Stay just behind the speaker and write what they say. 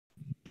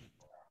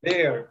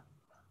There,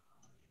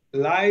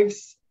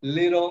 life's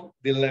little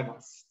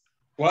dilemmas.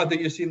 What do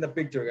you see in the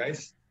picture,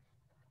 guys?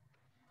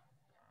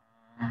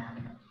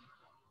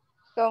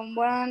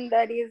 Someone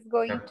that is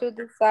going to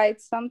decide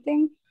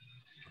something.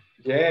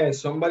 Yeah,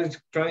 somebody's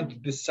trying to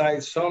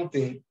decide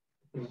something,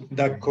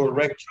 the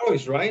correct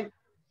choice, right?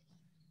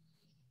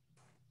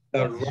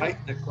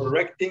 The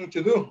correct thing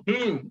to do.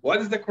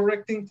 What is the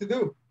correct thing to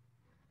do?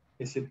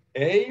 Is it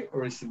A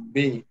or is it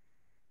B?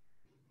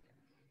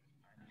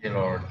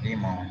 Or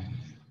demon.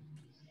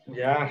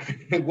 Yeah,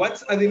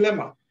 what's a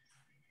dilemma?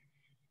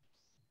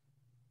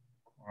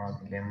 Or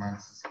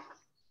dilemmas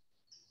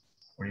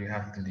where you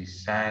have to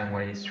decide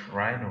what is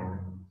right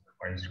or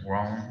what is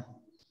wrong.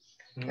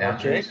 The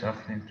answer Okay, is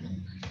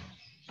often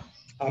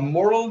a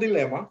moral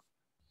dilemma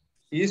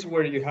is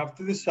where you have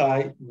to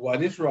decide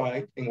what is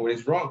right and what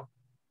is wrong.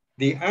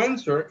 The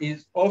answer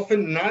is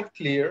often not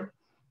clear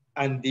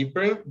and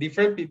different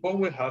people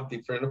will have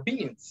different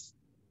opinions.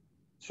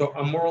 So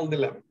a moral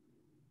dilemma.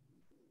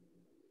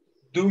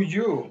 Do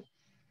you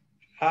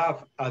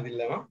have a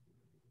dilemma?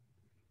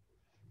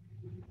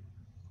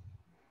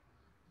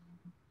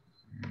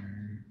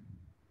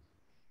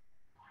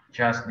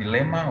 just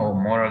dilemma or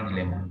moral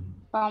dilemma.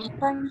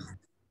 Sometimes.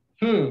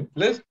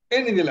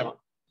 Any dilemma.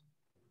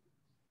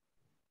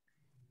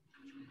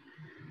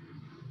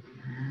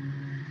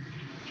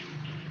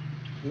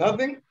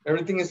 Nothing?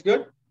 Everything is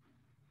good?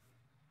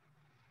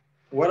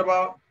 What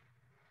about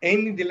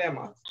any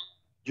dilemmas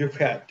you've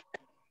had?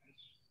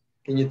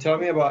 Can you tell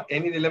me about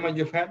any dilemma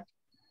you've had?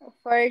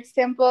 For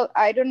example,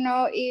 I don't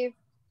know if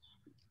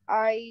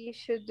I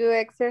should do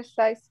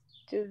exercise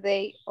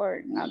today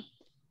or not.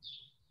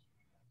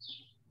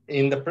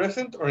 In the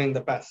present or in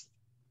the past?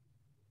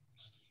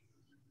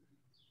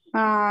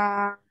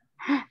 I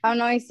don't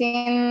know.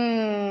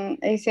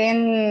 It's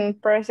in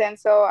present,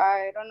 so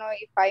I don't know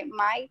if I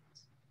might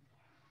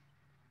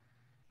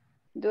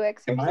do I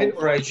might exercise.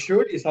 or I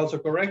should is also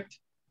correct.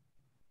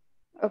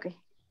 Okay.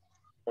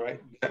 All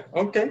right.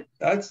 Okay.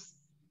 That's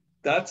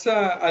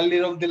a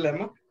little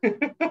dilemma.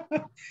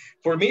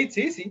 For me, it's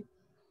easy.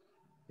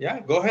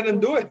 Yeah, go ahead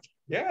and do it.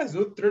 Yeah,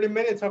 do 30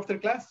 minutes after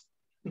class.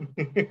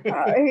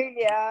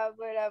 Yeah,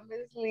 but I'm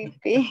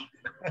sleepy.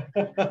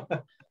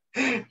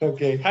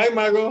 Okay. Hi,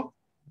 Mago.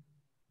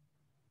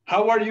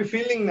 How are you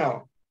feeling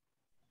now?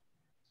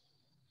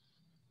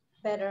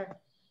 Better.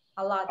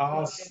 A lot.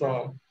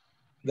 Awesome.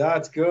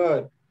 That's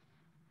good.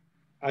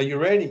 Are you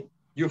ready?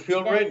 You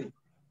feel Yes. ready?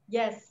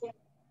 Yes.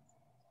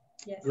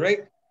 Yes.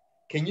 Great.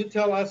 Can you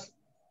tell us,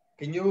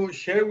 can you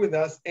share with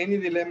us any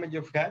dilemma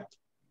you've had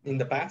in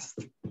the past?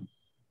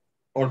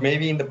 Or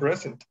maybe in the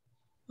present?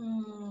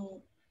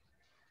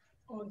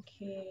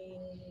 Okay.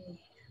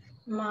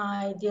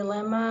 My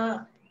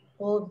dilemma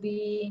will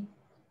be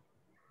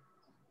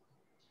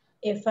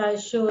if I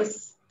should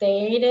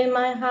stay in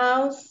my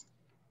house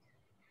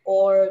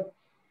or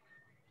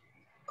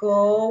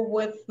go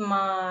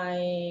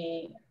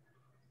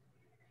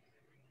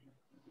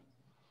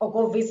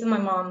visit my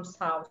mom's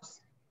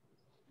house.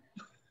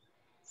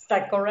 Is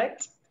that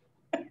correct?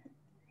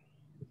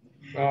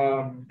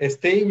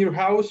 Stay in your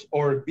house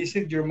or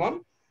visit your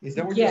mom? Is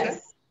that what you said?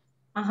 Yes.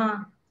 Uh-huh.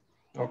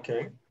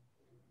 Okay.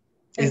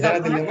 Is that a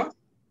correct? dilemma?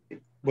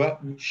 Well,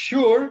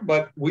 sure,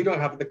 but we don't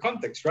have the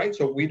context, right?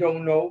 So we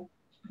don't know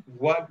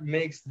what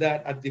makes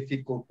that a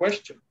difficult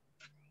question.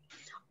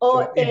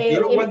 So if you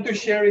don't want to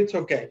share, it's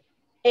okay.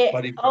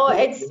 But if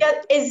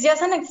it's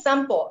just an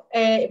example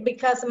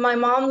because my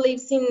mom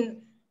lives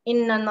in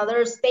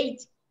another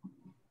state.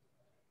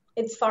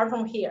 It's far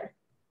from here.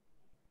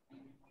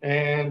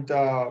 And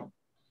so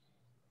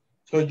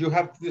you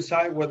have to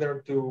decide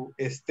whether to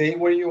stay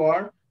where you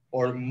are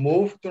or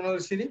move to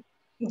another city?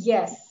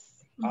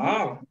 Yes.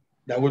 Ah,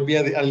 that would be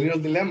a little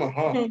dilemma,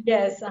 huh?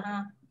 Yes.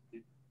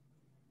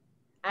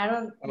 I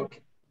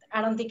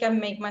don't think I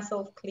make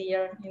myself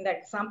clear in the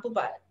example,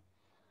 but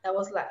that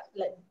was like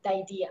the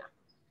idea.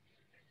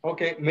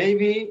 Okay,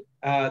 maybe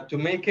to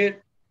make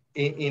it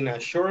in a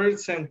short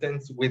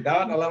sentence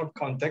without a lot of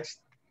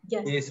context,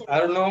 is I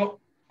don't know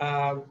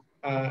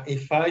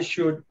if I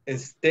should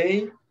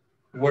stay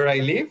where I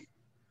live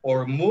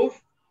or move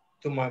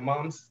to my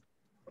mom's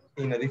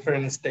in a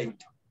different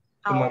state,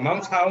 to my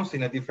mom's house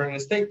in a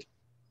different state.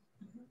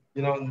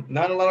 You know,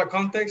 not a lot of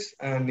context,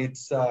 and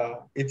it's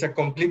a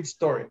complete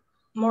story.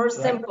 More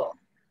simple.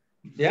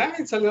 Yeah,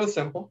 it's a little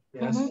simple.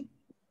 Yes.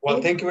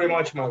 Well, thank you very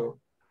much, Mago.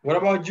 What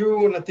about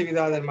you,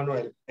 Natividad and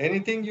Manuel?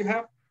 Anything you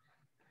have?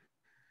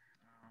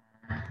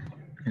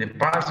 In the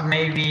past,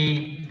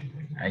 maybe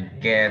I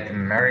get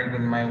married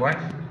with my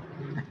wife.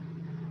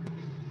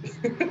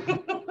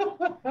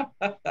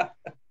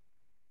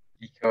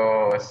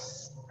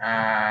 Because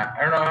I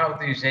don't know how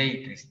to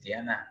say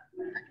Cristiana.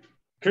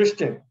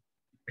 Christian.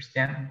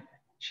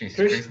 She's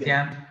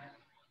Christian.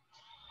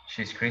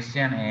 She's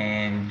Christian,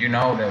 and you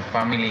know the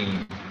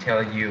family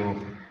tell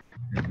you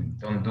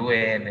don't do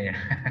it.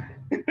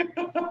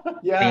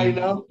 Yeah, I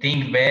know.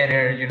 Think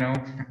better, you know.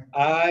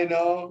 I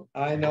know.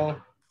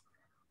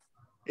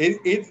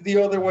 It's the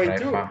other way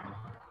too.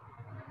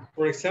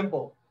 For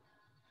example,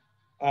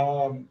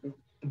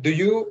 do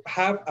you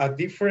have a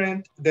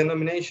different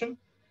denomination?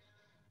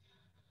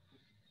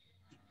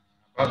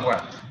 About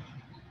what?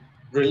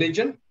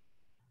 Religion?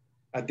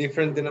 A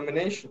different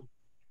denomination.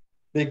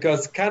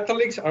 Because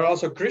Catholics are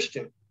also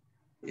Christian.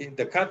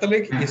 The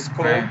Catholic is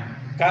called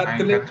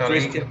Catholic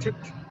Christian Church.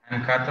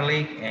 I'm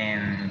Catholic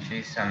and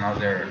she's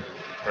another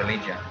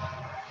religion.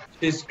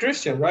 She's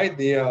Christian, right?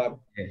 Yes.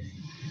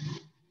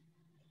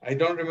 I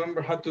don't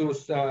remember how to,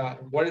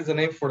 what is the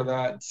name for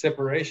that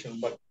separation,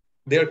 but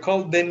they're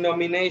called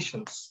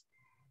denominations.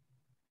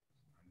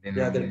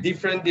 Yeah, they're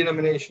different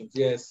denominations,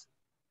 yes.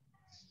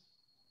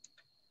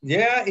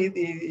 Yeah,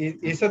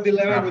 it's a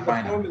dilemma with the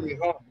family,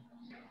 huh?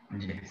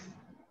 Yes.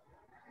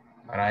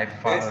 But I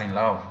fall in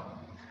love.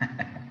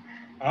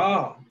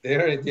 Oh,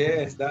 there it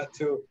is, that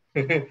too.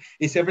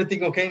 Is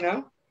everything okay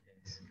now?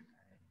 Yes.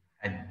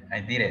 I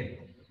did it.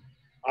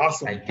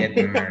 Awesome. I get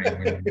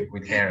married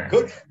with her.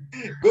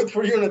 Good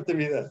for you,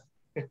 Natividad.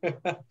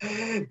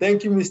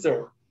 Thank you,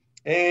 mister.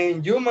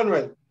 And you,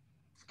 Manuel,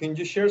 can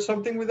you share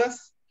something with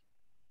us?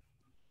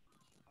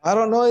 I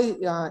don't know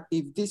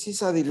if this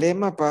is a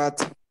dilemma,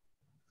 but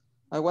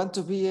I want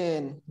to be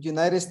in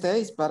United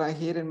States, but I'm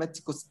here in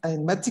Mexico.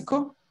 In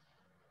Mexico,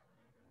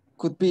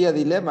 could be a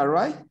dilemma,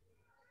 right?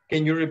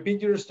 Can you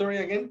repeat your story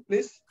again,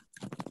 please?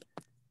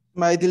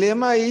 My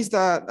dilemma is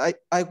that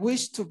I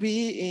wish to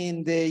be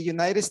in the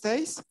United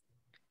States,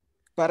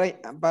 but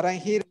I'm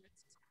here.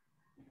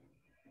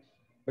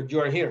 But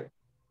you are here.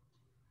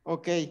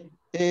 Okay,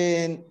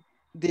 and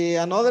the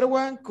another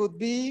one could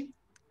be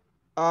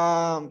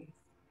I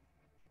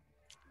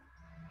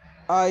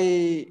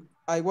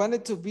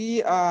wanted to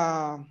be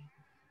a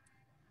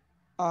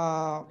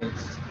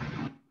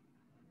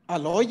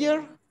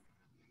lawyer,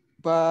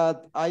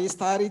 but I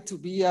started to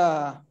be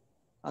a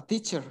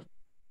teacher.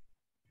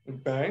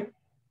 Okay.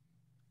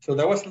 So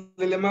that was a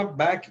dilemma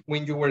back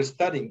when you were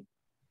studying,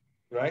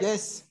 right?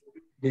 Yes.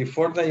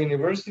 Before the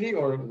university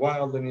or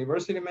while the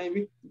university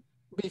maybe?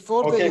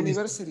 Before the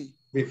university.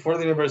 Before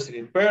the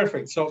university.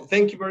 Perfect. So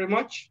thank you very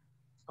much.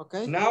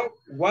 Okay. Now,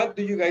 what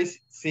do you guys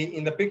see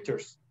in the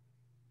pictures?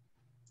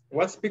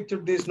 What's picture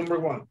this number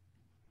one?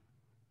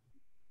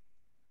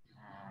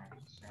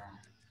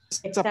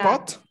 It's a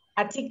pot.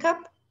 A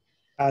teacup?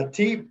 A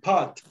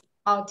teapot.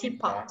 Oh,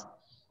 teapot.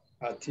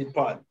 A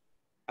teapot.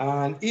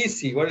 And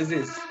easy, what is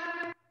this?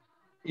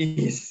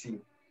 Easy.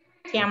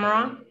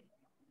 Camera.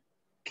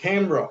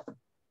 Camera.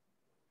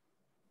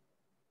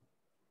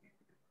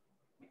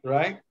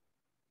 Right?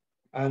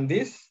 And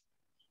this,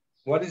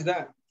 what is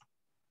that?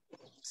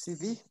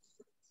 CD.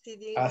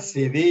 CD. A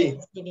CD.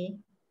 CD.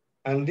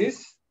 And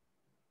this?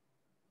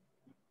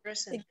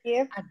 Present.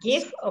 A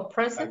gift or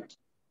present?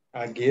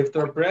 A gift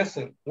or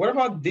present. What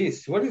about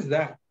this? What is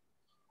that?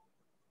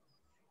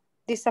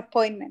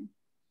 Disappointment.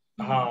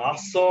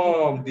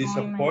 Awesome.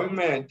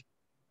 Disappointment.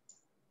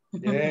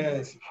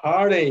 Yes.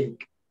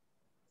 Heartache.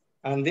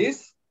 And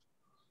this?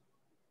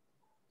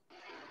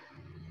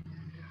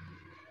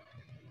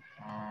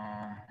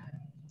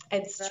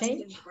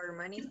 Exchange. For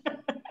money.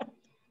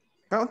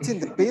 Counting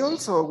the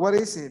bills, or what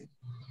is it?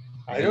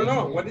 I don't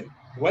know.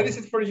 What is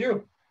it for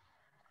you?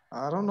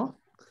 I don't know.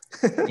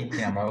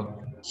 Thinking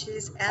about.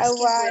 She's asking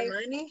for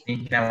money.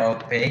 Thinking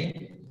about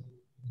pay.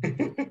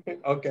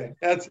 Okay,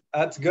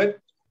 that's good.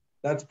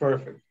 That's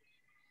perfect.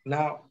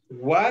 Now,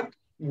 what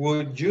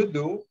would you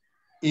do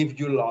if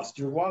you lost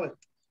your wallet?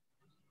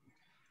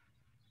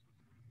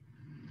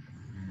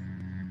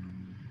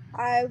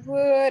 I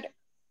would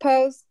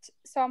post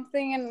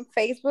something in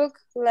Facebook,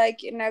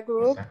 like in a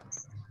group.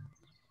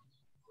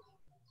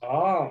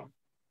 Oh.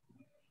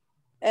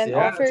 And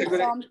yeah, offer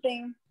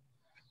something.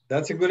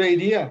 That's a good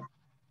idea.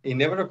 It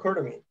never occurred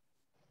to me.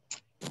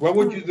 What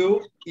would you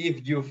do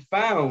if you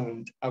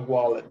found a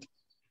wallet?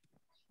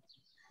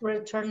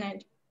 Return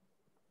it.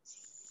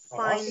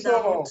 Find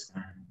out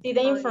See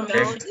the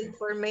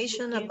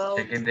information about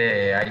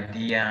the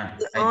idea.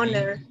 The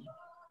owner.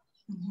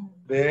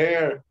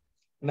 There.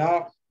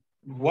 Now,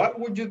 what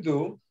would you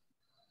do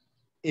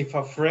if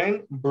a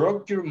friend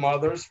broke your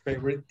mother's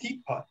favorite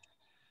teapot?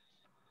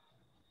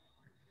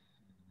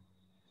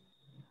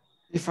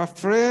 If a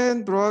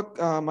friend broke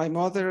my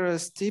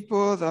mother's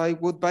teapot, I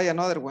would buy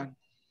another one.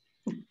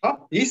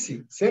 Oh,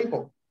 easy,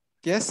 simple.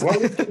 Yes. What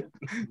would you,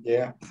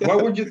 yeah.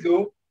 What would you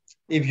do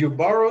if you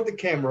borrowed the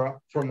camera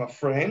from a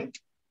friend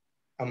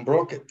and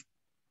broke it?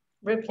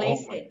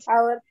 Replace it.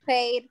 I would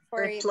pay it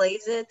for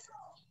Replace it.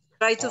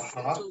 Try to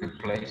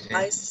replace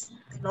buy it.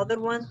 another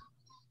one.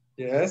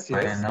 Yes,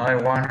 yes.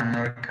 Another one,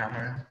 another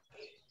camera.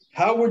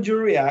 How would you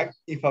react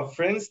if a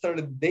friend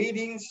started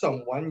dating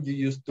someone you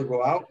used to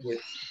go out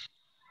with?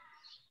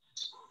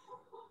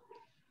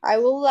 I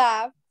will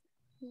laugh.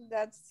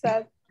 That's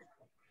sad.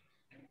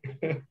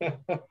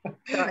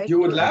 You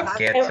would laugh?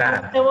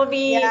 It will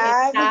be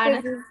sad.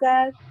 Because it's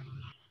sad.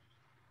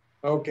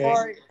 Okay.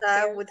 Or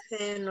sad with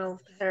him or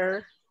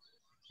her.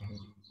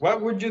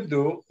 What would you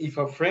do if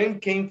a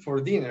friend came for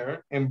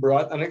dinner and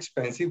brought an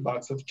expensive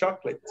box of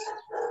chocolates?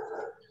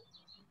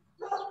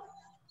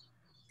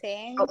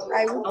 I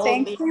would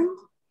thank him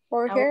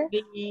or her.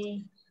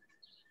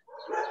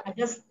 I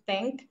just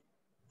think.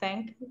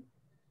 Think?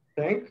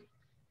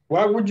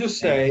 What would you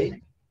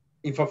say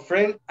if a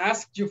friend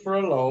asked you for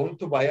a loan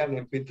to buy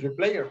an MP3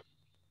 player?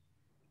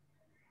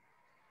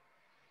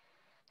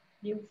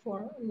 You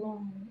for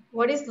loan.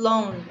 What is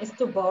loan? Is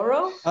to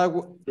borrow? I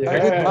would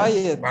buy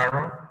it.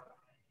 Borrow.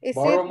 Is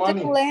Borrow it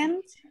money. to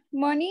lend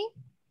money?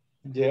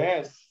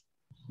 Yes.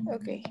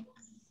 Okay.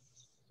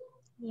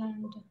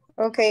 Land.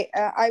 Okay,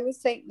 I would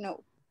say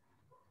no.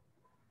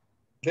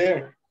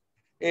 There.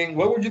 And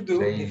what would you do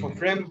Say... if a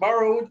friend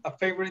borrowed a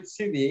favorite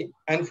CD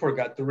and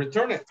forgot to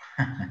return it?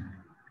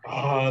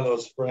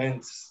 Those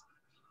friends.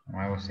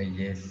 I would say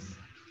yes.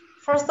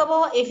 First of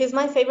all, if it's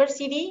my favorite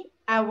CD,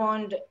 I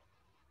won't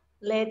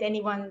let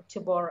anyone to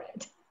borrow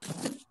it.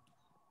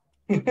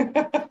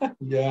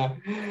 Yeah,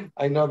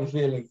 I know the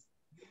feeling.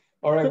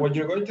 All right, what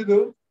you're going to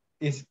do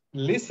is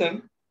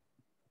listen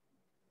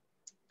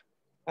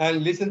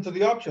and listen to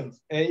the options,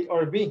 A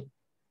or B.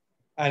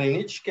 And in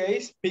each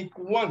case, pick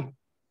one,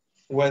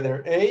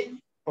 whether A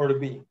or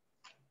B.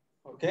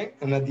 Okay,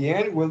 and at the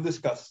end, we'll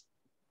discuss.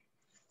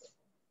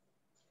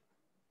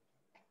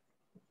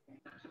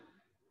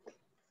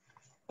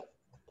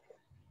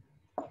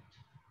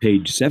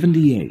 Page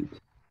 78,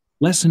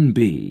 Lesson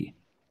B,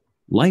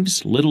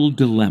 Life's Little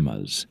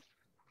Dilemmas.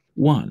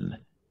 1.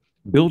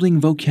 Building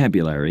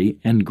vocabulary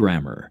and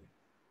grammar.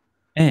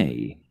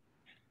 A.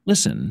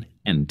 Listen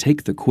and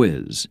take the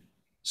quiz.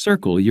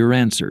 Circle your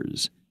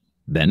answers.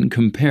 Then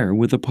compare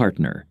with a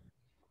partner.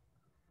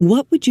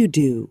 What would you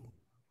do?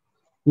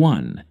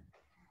 1.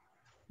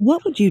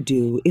 What would you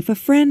do if a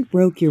friend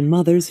broke your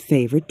mother's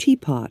favorite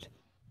teapot?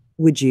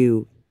 Would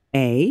you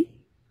A.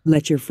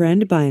 Let your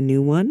friend buy a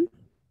new one?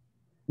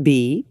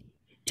 B.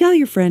 Tell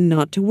your friend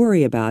not to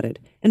worry about it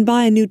and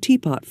buy a new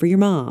teapot for your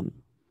mom?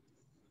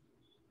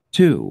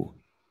 2.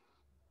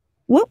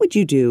 What would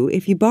you do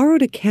if you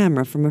borrowed a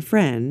camera from a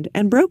friend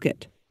and broke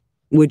it?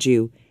 Would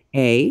you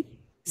A.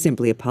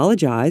 Simply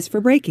apologize for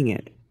breaking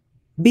it?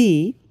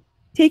 B.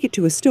 Take it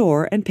to a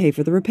store and pay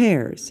for the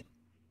repairs?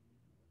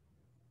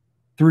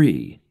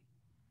 3.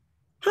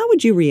 How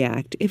would you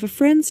react if a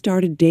friend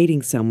started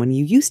dating someone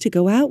you used to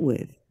go out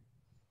with?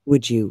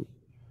 Would you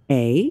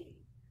A.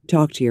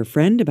 Talk to your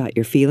friend about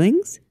your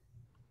feelings?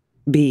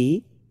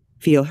 B.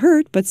 Feel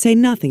hurt but say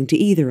nothing to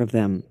either of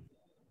them?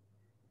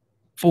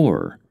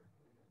 4.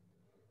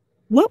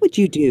 What would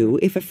you do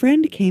if a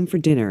friend came for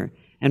dinner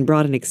and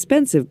brought an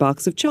expensive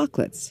box of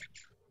chocolates?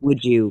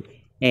 Would you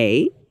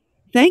A.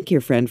 Thank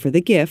your friend for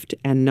the gift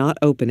and not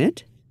open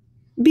it?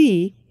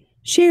 B.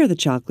 Share the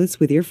chocolates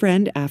with your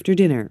friend after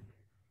dinner?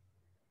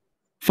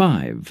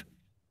 5.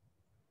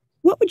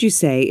 What would you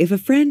say if a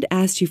friend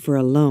asked you for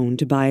a loan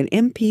to buy an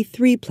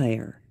MP3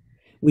 player?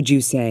 Would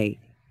you say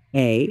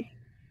A.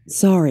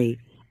 Sorry,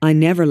 I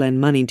never lend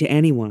money to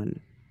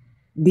anyone?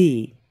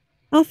 B.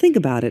 I'll think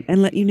about it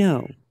and let you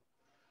know?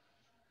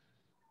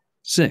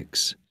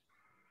 6.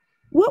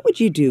 What would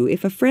you do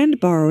if a friend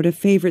borrowed a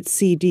favorite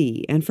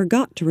CD and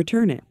forgot to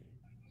return it?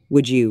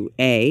 Would you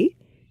A.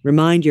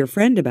 Remind your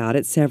friend about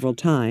it several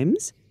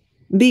times?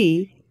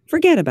 B.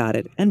 Forget about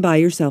it and buy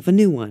yourself a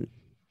new one?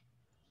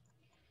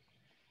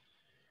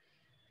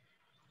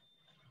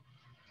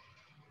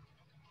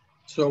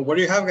 So what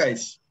do you have,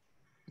 guys?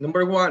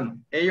 Number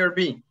 1, A or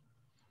B?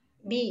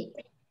 B.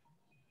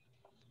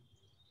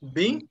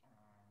 B?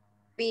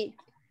 B.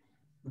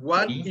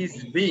 What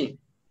is B?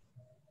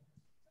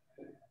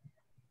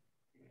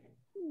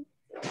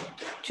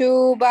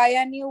 To buy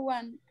a new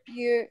one.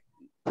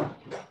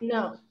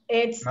 No,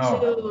 it's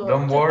don't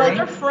to worry.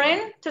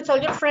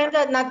 tell your friend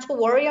that not to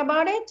worry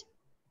about it.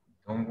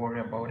 Don't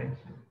worry about it.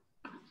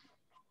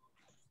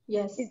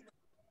 Yes.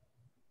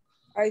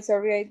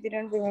 Sorry, I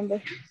didn't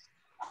remember.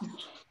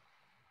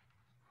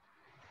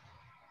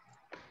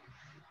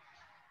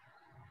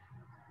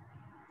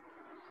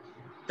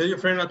 Tell your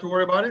friend not to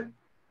worry about it?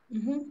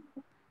 Mm-hmm.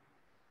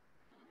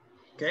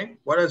 Okay,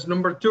 what is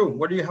number 2?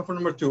 What do you have for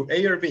number 2,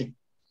 A or B?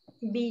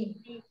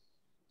 B.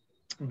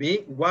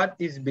 B, what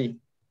is B?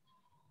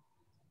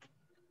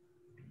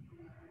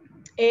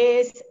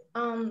 Is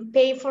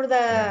pay for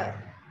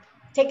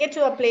take it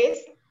to a place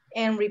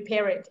and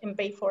repair it and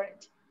pay for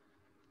it.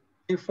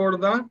 Pay for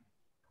the?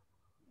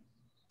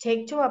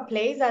 Take to a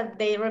place that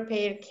they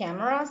repair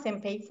cameras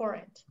and pay for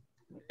it.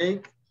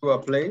 Take to a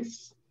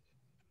place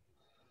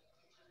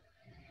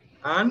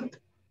and?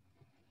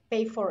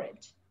 Pay for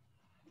it.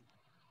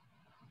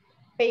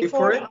 Pay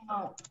for it?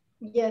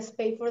 Yes,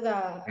 pay for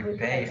the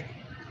repair.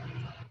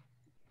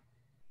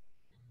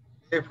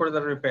 Pay for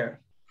the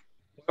repair.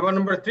 What about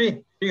number 3?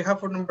 What do you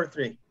have for number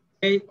 3?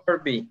 A or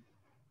B?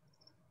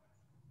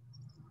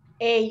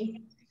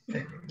 A.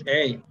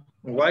 A.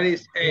 What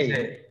is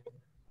A?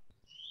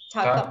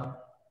 Talk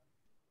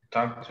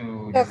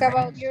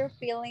about your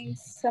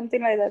feelings,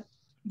 something like that.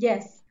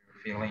 Yes.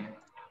 Feeling.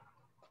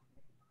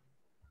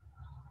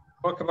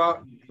 Talk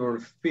about your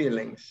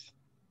feelings.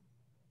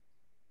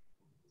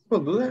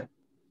 We'll do that.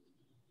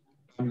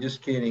 I'm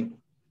just kidding.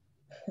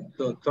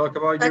 So talk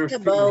about your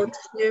feelings. Talk about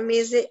your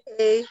music.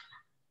 A.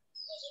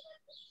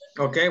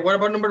 Okay, what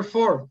about number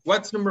 4?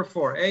 What's number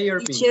 4, A or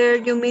B? Teacher,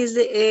 you missed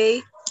the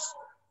A.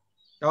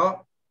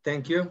 Oh,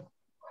 thank you.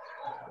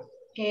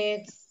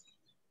 It's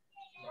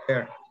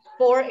There.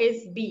 4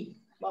 is B.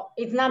 Well,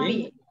 it's not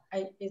B.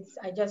 I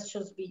just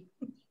chose B.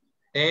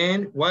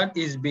 And what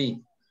is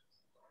B?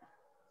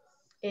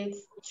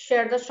 It's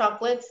share the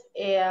chocolates.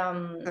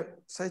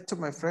 Say to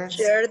my friends.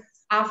 Shared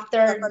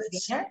After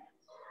dinner.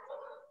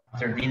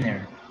 After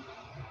dinner.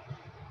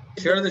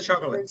 Share the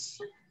chocolates.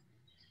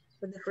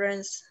 with the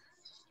friends.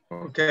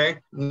 Okay.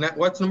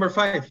 What's number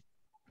 5?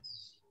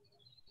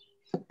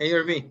 A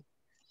or B?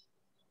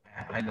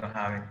 I don't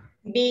have it.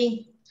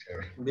 B.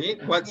 Sorry. B?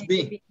 What's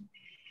B?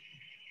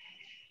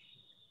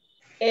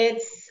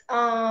 It's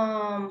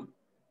tell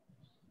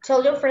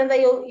your friend that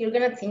you're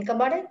gonna think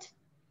about it.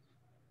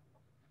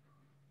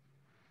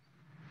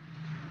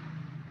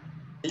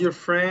 Your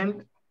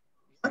friend.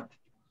 What?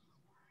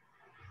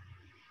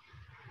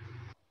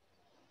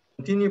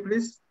 Continue,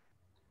 please.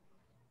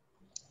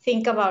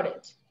 Think about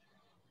it.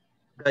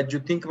 That you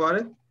think about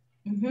it?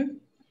 Mm-hmm.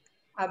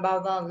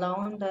 About the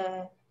loan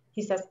that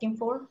he's asking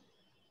for.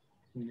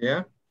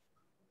 Yeah.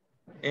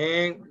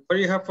 And what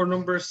do you have for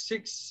number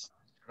 6?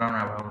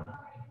 Roundabout.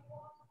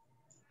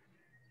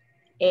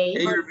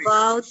 A.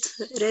 About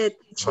it,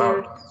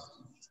 teacher.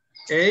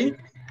 A?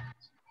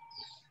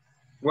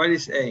 What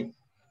is A?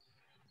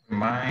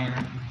 Remind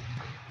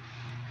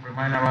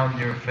about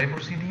your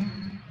favorite CD.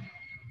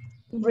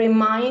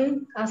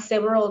 Remind us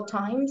several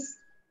times.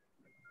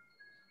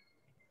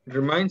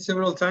 Remind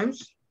several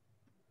times?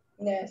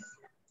 Yes.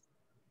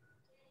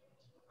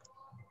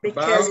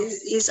 Because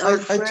it's our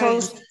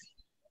friend.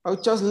 I'll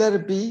just let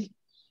it be.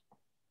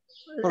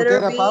 Let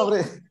Forget about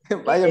it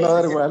and buy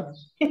another one.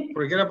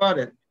 Forget about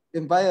it.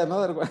 And buy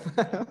another one.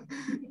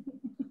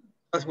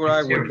 That's what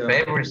I would Your do.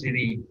 favorite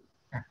CD.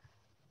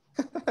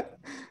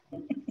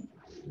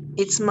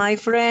 It's my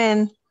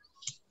friend.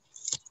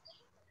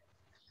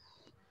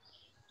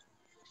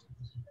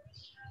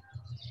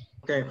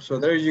 Okay, so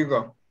there you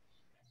go.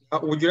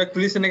 Would you like to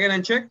listen again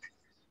and check?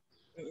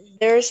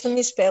 There's a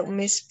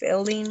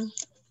misspelling.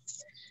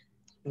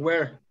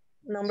 Where?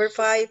 Number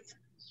 5.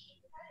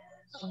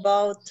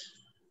 About.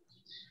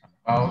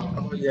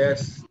 Oh,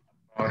 yes.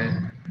 About it.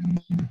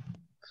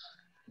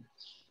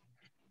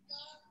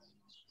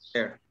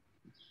 There.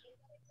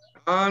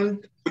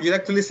 And would you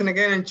like to listen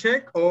again and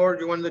check, or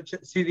do you want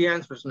to see the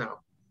answers now?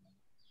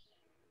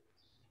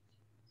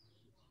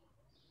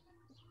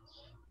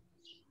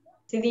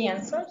 See the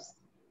answers?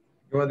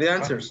 You want the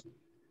answers?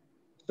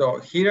 So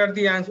here are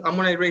the answers. I'm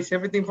going to erase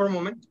everything for a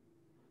moment.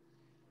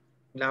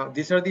 Now,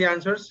 these are the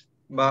answers,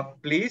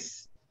 but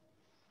please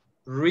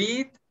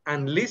read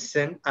and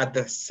listen at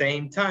the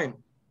same time,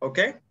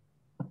 okay?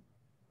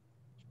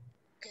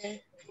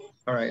 Okay.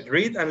 All right,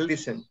 read and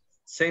listen,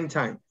 same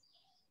time.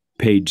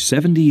 Page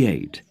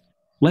 78.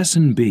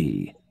 Lesson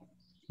B.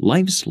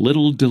 Life's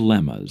Little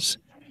Dilemmas.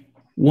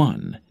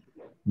 1.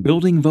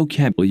 Building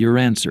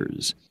vocabulary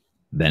answers.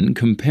 Then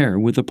compare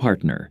with a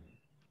partner.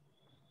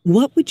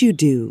 What would you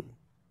do?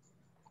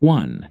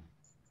 1.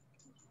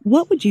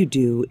 What would you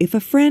do if a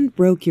friend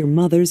broke your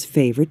mother's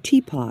favorite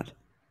teapot?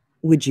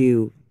 Would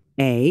you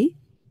A.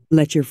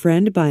 Let your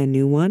friend buy a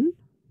new one?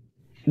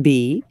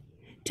 B.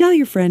 Tell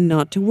your friend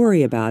not to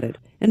worry about it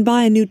and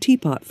buy a new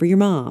teapot for your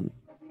mom?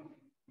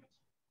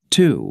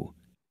 2.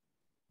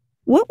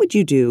 What would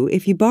you do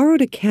if you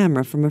borrowed a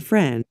camera from a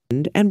friend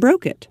and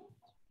broke it?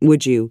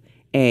 Would you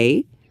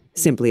A.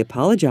 Simply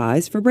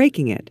apologize for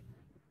breaking it?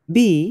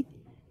 B.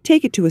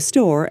 Take it to a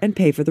store and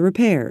pay for the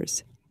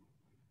repairs?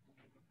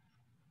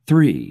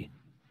 3.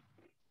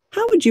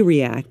 How would you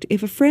react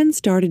if a friend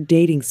started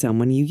dating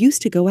someone you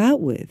used to go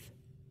out with?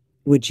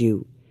 Would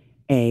you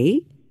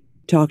A.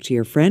 Talk to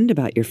your friend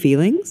about your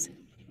feelings?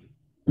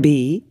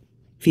 B.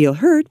 Feel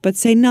hurt but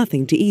say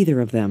nothing to either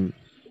of them?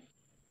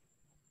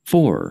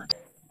 4.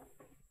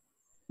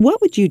 What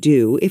would you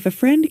do if a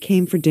friend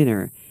came for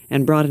dinner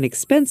and brought an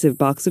expensive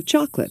box of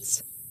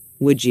chocolates?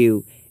 Would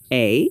you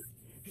A.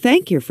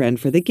 Thank your friend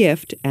for the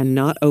gift and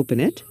not open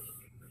it?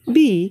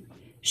 B.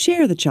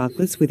 Share the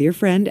chocolates with your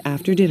friend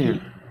after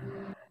dinner?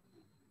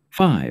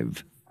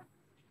 5.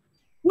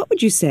 What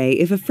would you say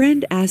if a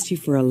friend asked you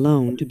for a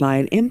loan to buy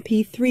an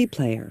MP3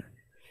 player?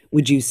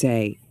 Would you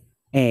say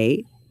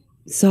A.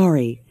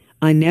 Sorry,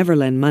 I never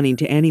lend money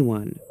to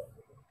anyone?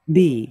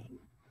 B.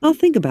 I'll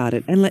think about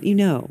it and let you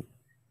know?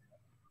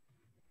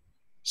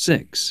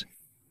 6.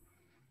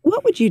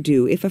 What would you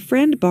do if a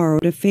friend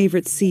borrowed a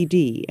favorite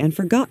CD and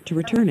forgot to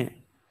return it?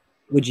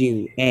 Would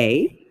you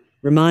A.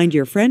 Remind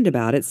your friend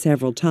about it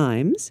several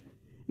times?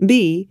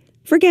 B.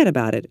 Forget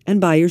about it and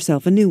buy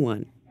yourself a new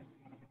one?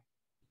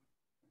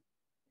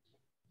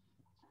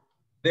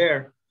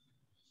 There.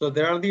 So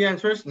there are the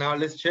answers. Now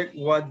let's check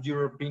what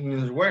your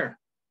opinions were.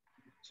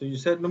 So you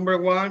said number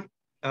 1,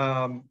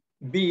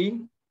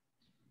 B,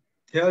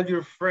 tell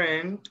your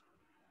friend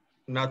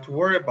not to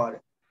worry about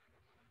it.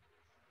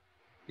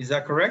 Is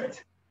that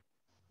correct?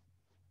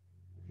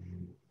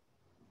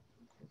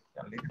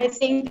 I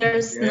think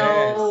there's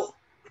no,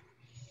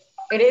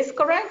 it is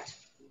correct?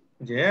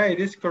 Yeah, it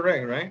is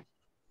correct, right?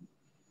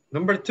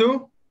 Number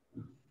 2,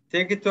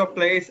 take it to a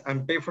place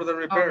and pay for the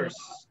repairs.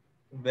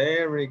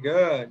 Very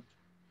good.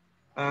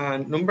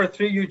 And number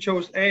 3, you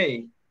chose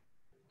A.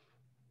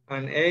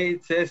 And A,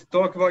 it says,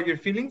 talk about your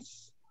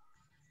feelings.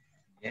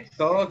 Yes.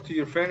 Talk to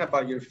your friend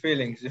about your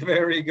feelings.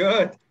 Very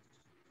good.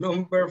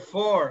 Number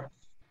 4,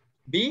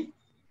 B.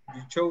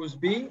 You chose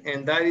B,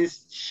 and that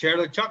is share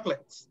the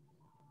chocolates.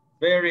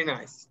 Very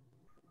nice.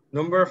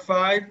 Number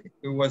 5,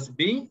 it was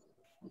B.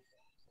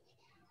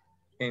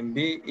 And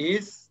B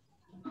is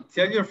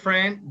tell your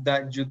friend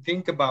that you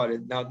think about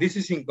it. Now, this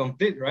is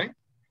incomplete, right?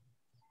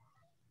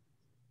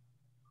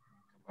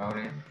 About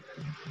it.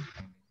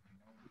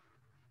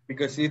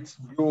 Because it's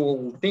you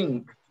will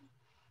think.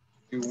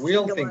 You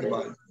will think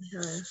about it.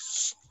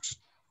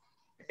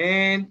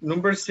 And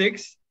number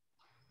 6,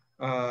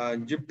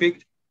 you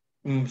picked,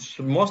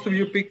 most of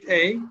you picked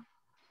A.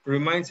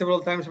 Remind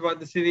several times about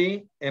the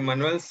CD.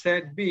 Emmanuel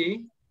said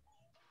B.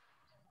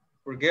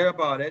 Forget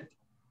about it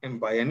and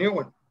buy a new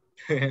one.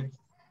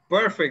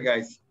 Perfect,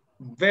 guys.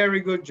 Very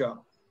good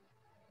job.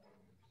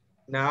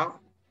 Now,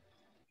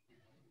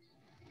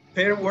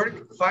 pair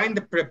work, find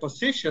the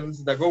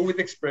prepositions that go with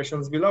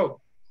expressions below.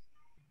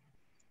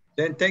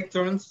 Then take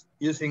turns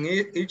using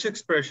each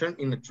expression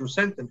in a true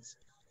sentence.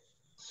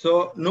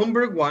 So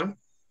number 1,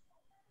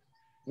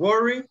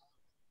 worry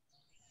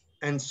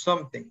and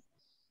something.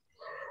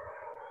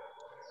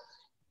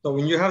 So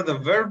when you have the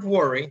verb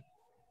worry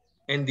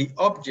and the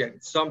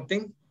object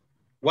something,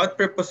 what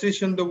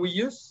preposition do we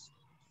use?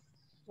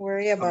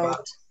 Worry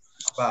about.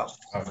 About.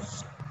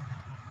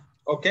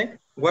 Okay.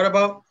 What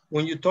about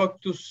when you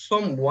talk to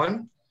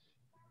someone,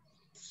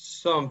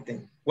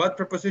 something? What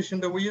preposition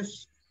do we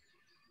use?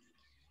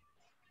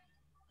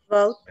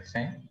 About.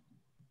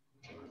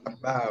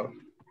 About.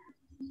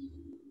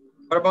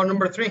 What about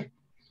number 3?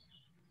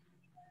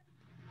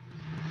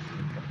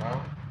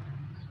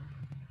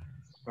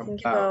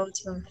 Think about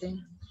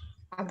something.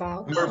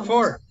 About. Number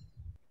 4.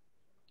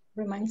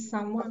 Remind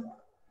someone.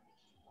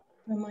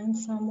 Remind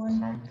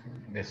someone.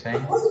 The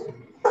same.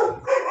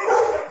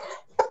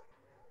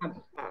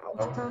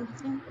 About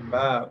something.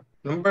 About.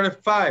 Number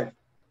 5.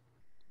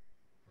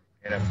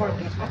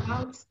 Forget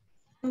about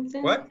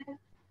something. What?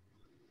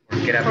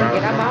 Forget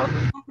about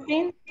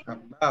something.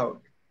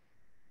 About.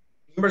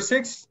 Number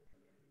 6.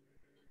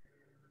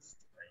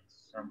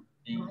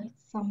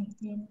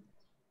 Something.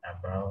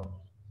 About.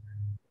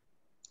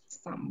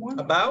 Someone.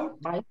 About?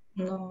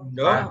 No.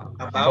 No.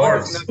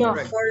 About is not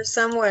correct. For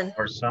someone.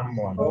 For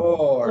someone.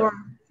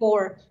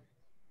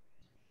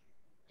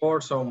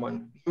 For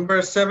someone.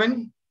 Number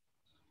 7.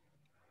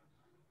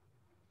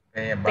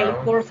 Pay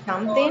for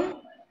something.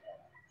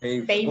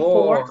 Pay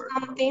for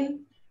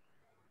something.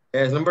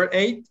 Yes, number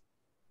 8.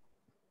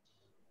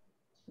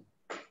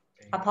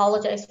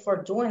 Apologize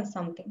for doing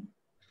something.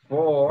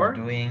 For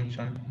doing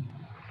something.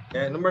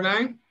 Yeah, number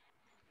 9.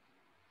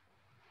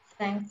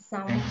 Thank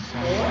someone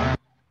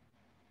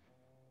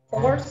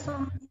for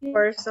something.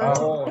 For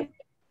something. Oh.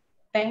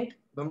 Thank.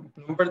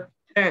 Number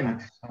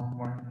 10.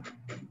 Someone.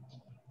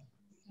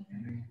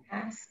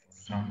 Ask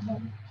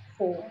someone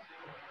for.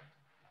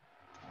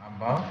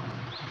 About.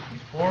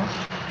 For.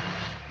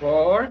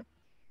 For.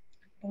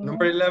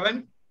 Number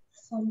 11.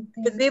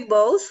 Something. Could be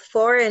both,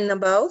 for and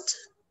about.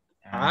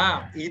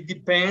 It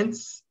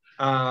depends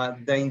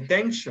the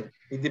intention.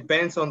 It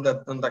depends on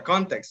the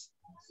context.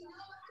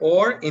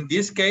 Or in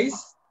this case,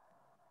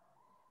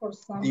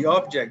 the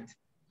object.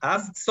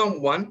 Ask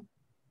someone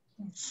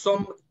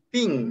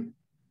something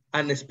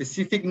and a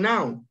specific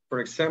noun. For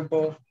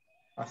example,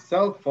 a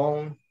cell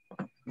phone,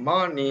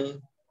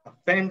 money, a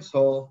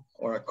pencil,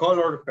 or a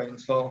colored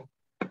pencil.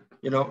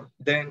 You know,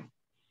 then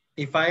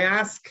if I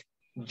ask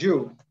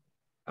you,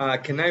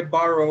 can I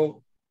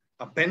borrow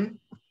a pen?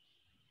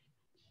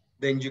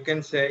 Then you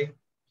can say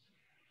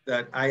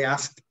that I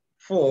asked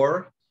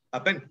for a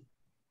pen.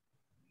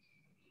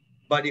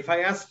 But if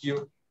I ask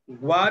you,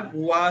 what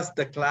was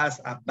the class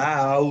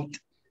about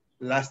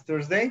last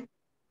Thursday?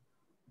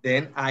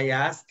 Then I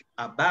ask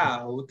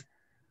about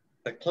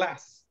the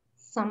class.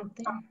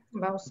 Something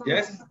about something.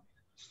 Yes.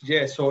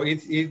 Yes. So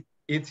it's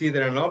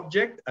either an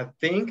object, a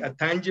thing, a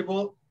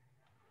tangible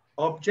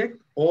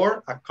object,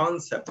 or a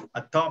concept,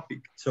 a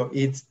topic. So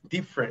it's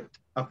different,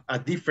 a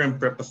different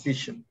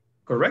preposition.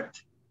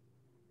 Correct?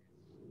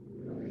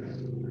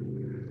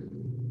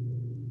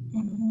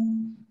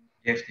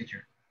 Yes,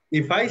 teacher.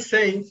 If I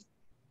say,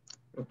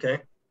 okay,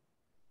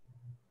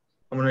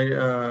 I'm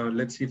gonna,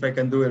 let's see if I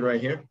can do it right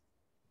here.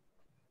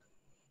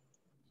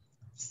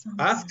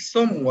 Ask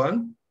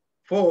someone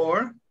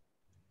for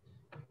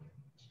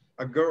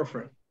a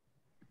girlfriend.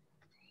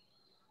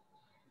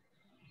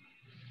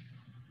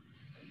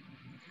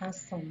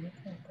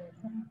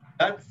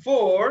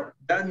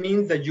 That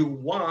means that you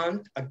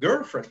want a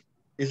girlfriend.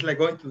 It's like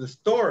going to the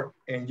store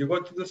and you go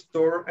to the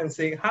store and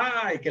say,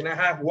 hi, can I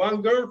have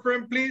one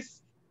girlfriend,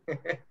 please?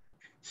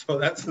 So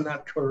that's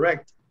not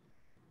correct.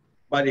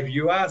 But if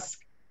you ask,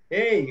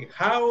 hey,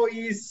 how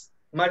is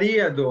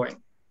Maria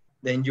doing?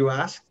 Then you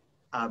ask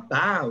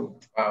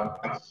about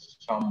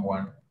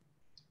someone.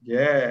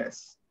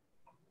 Yes.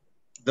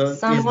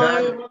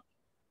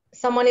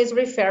 Someone is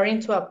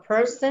referring to a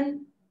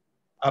person.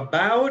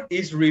 About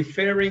is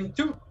referring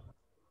to.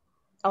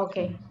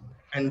 Okay.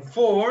 And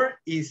for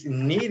is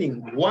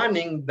needing,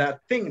 wanting that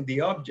thing,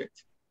 the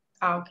object.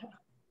 Okay.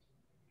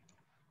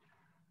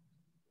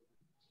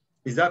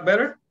 Is that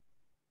better?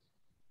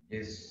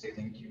 Yes,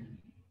 thank you.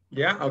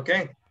 Yeah,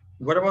 okay.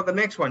 What about the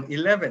next one?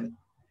 11.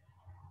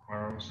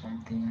 Borrow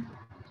something.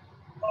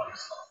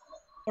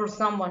 For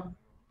someone.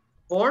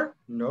 For?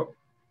 Nope.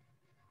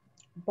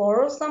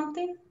 Borrow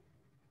something?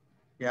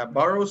 Yeah,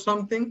 borrow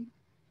something.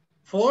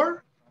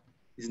 For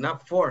is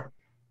not for.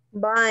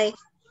 Buy.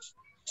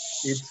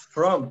 It's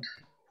from.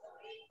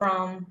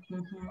 From.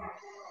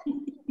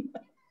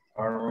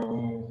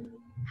 Borrow.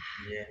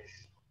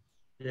 Yes.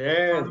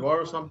 Yes,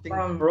 borrow something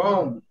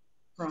from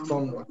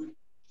someone.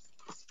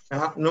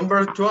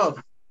 Number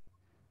 12.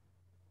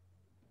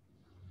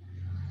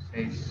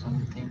 Say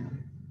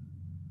something.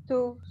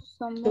 To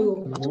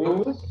someone.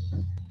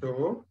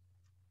 To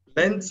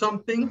lend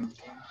something.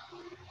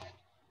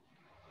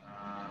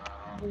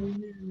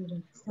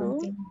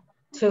 Something.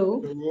 To.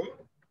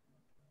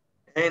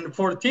 And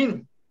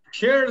 14.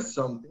 Share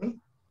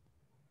something.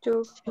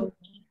 To.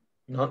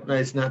 No,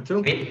 it's not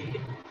to.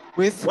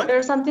 With. What?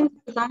 Share something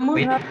to someone.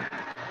 With.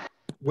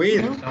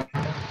 With.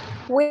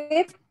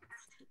 With.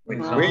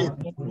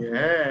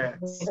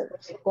 Yes.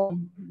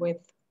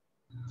 With.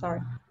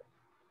 Sorry.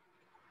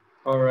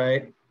 All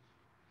right.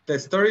 The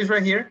story is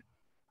right here.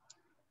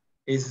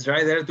 It's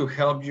right there to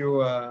help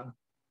you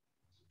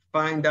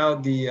find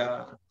out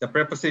the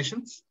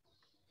prepositions.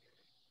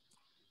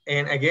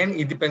 And again,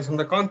 it depends on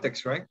the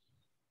context, right?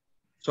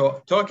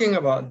 So talking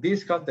about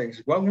this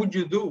context, what would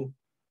you do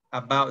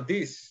about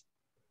this?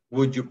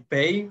 Would you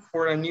pay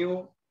for a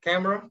new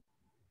camera?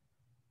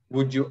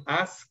 Would you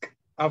ask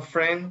a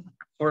friend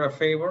for a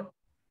favor?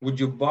 Would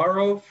you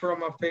borrow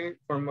from a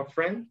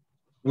friend?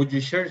 Would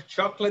you share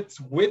chocolates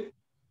with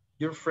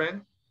your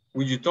friend?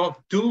 Would you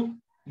talk to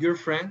your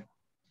friend?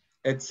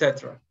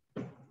 Etc.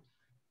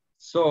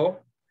 So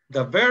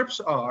the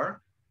verbs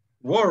are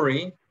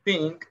worry,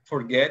 think,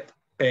 forget,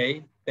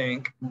 pay,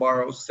 thank,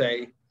 borrow,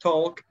 say,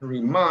 talk,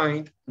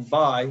 remind,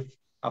 buy,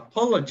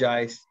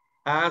 apologize,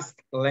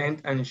 ask,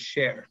 lend, and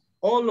share.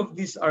 All of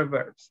these are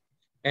verbs.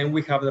 And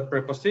we have the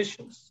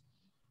prepositions: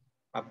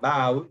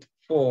 about,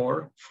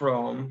 for,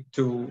 from,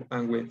 to,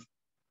 and with.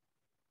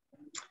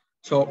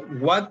 So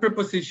what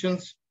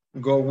prepositions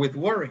go with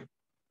worry?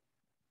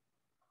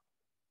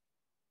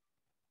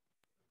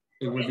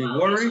 It will be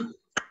worry.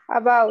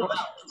 About.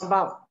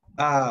 About.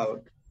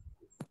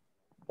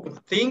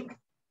 Think.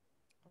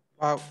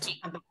 About.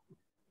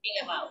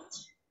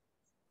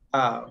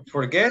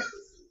 Forget.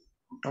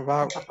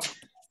 About.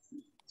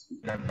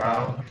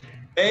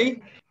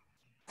 Pay.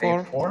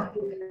 For.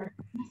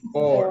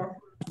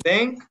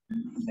 Think.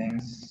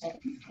 Thanks.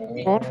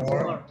 For.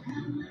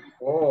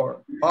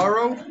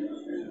 Borrow.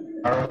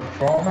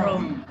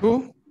 From.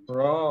 Who?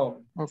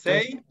 From.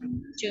 Okay. Say.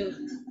 To.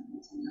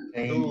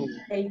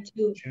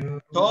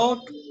 Talk.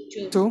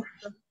 To.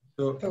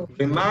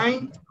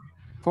 Remind.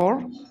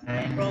 For.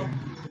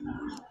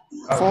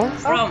 For.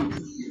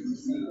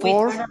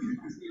 For.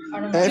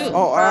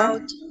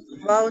 F-O-R.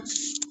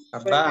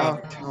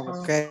 About.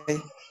 Okay.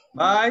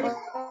 By.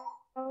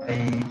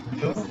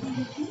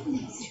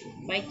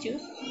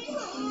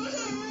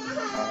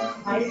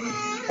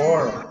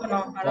 For.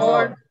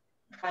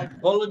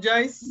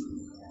 Apologize.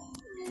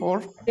 For.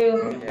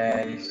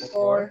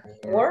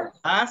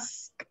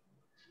 Ask.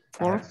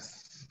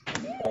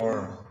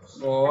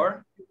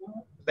 For.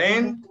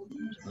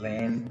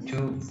 Lend.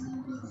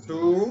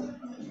 To.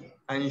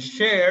 And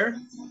share.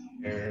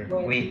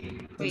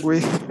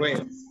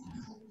 With.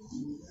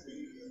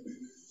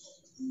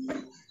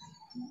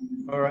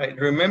 All right,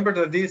 remember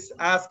that this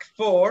ask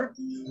for,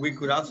 we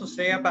could also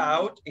say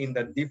about in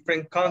the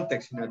different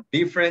context, in a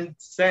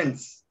different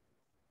sense,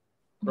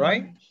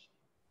 right?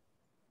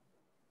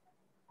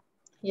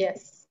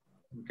 Yes.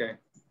 Okay.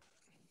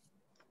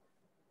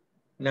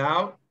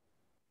 Now,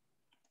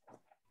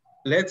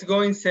 let's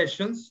go in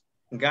sessions.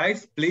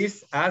 Guys,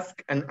 please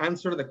ask and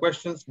answer the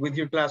questions with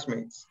your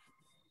classmates.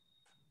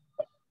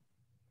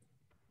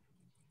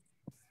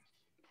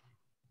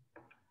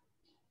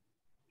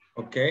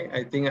 Okay,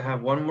 I think I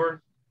have one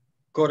more.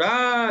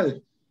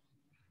 Coral.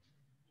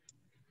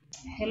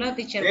 Hello,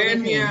 teacher.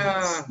 Kenya.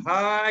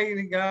 Hi,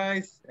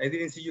 guys. I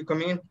didn't see you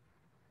come in.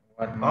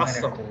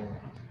 Awesome.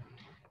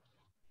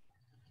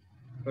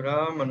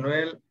 Coral,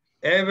 Manuel,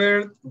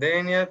 Evert,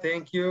 Dania,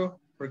 thank you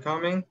for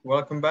coming.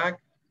 Welcome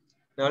back.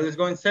 Now let's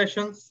go in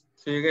sessions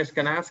so you guys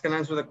can ask and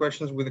answer the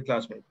questions with the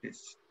classmate,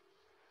 please.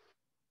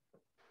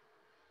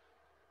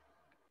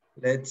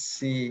 Let's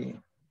see.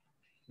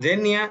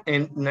 Denia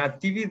and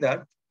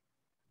Natividad,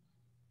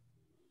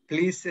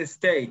 please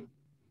stay.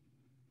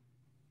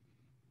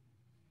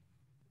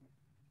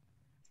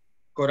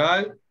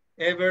 Coral,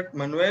 Evert,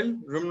 Manuel,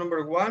 room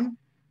number 1.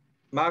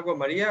 Mago,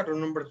 Maria,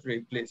 room number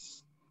 3,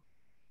 please.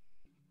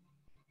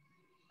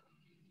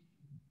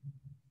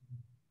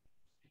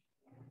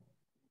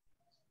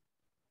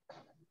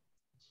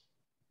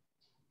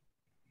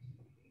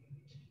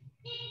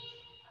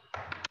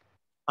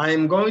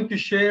 I'm going to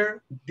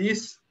share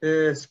this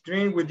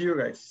screen with you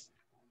guys.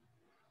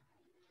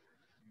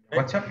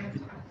 Okay? WhatsApp?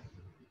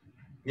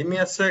 Give me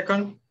a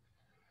second.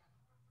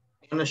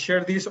 I'm gonna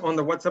share this on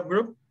the WhatsApp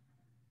group.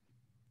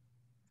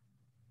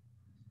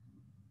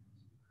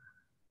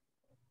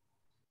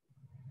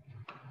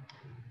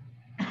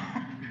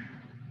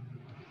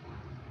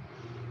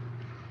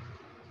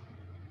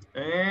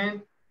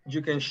 And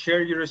you can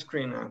share your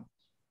screen now.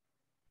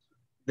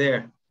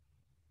 There.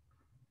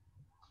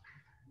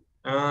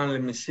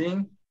 Let me see.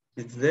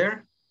 It's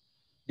there.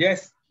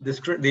 Yes,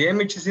 the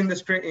image is in the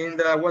screen in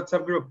the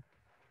WhatsApp group.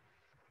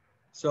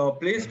 So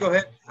please go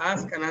ahead,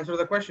 ask and answer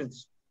the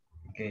questions.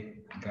 Okay,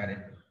 got it.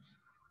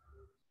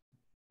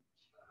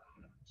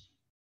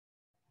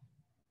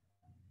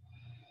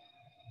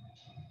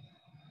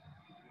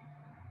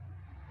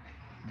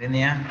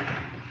 Denia,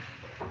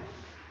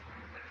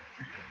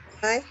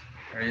 Hi.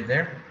 are you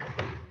there?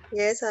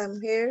 Yes,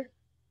 I'm here.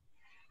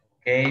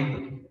 Okay,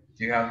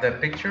 do you have the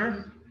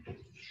picture?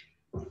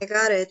 I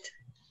got it.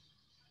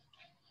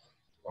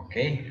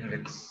 Okay,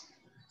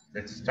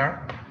 let's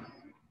start.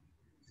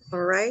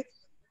 All right.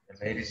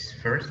 The ladies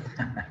first.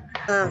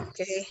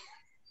 Okay.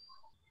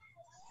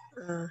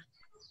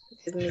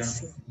 Let me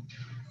see.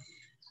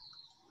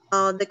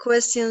 The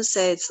question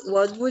says,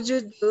 what would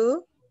you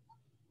do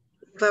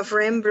if a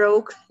friend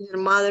broke your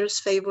mother's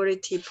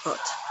favorite teapot?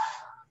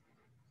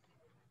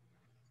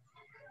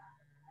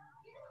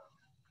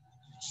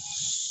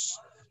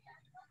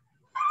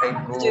 I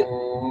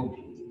go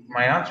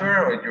my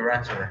answer or your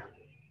answer?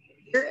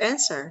 Your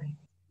answer.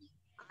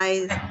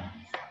 I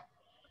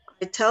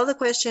tell the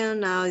question,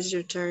 now it's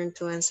your turn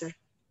to answer.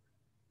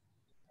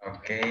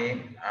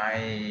 Okay,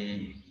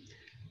 I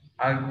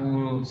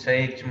will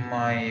say to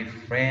my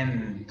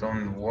friend,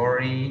 don't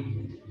worry,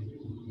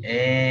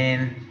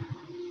 and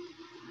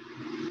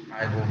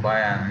I will buy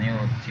a new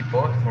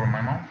teapot for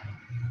my mom.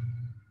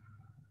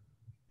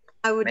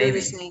 I would do the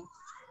Maybe same.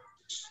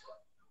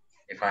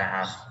 if I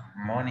have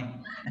money.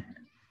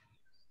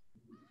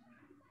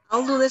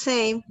 I'll do the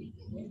same.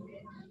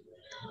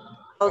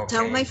 I'll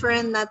tell my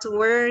friend not to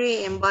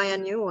worry and buy a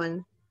new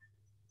one.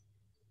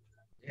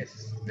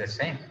 Yes, the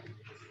same.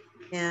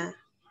 Yeah.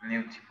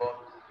 New teapot.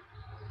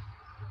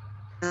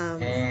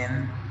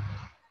 And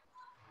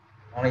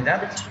only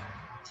that?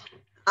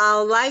 I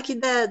like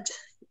it that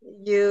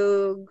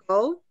you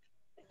go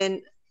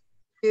and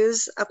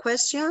choose a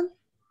question,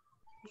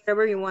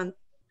 whatever you want.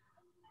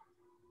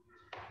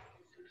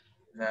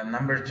 The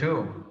number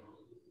 2.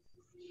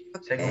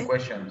 Okay. Second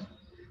question.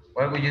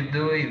 What would you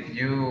do if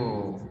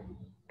you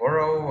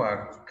borrow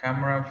a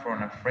camera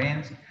from a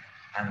friend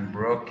and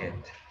broke it?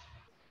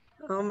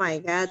 Oh my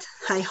God,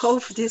 I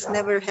hope this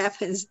never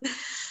happens.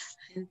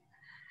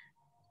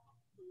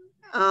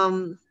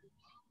 I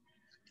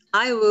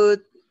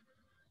would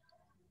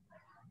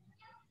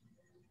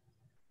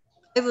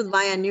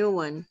buy a new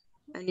one,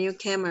 a new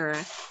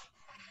camera.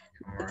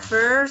 But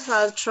first,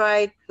 I'll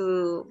try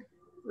to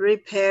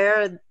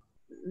repair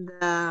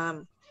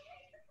the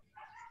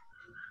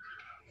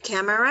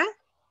camera.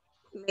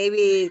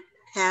 Maybe it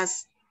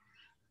has to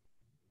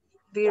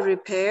be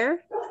repaired.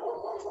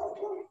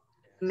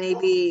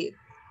 Maybe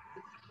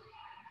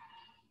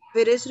if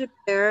it is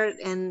repaired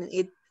and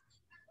it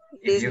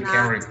If is you not,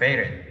 can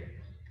repair it.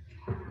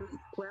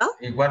 well,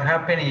 What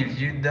happens if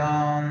you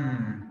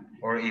don't,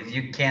 or if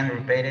you can't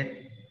repair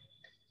it?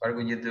 What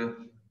would you do?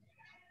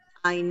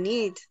 I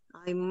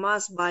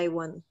must buy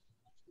one.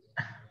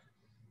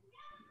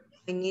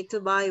 I need to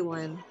buy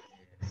one.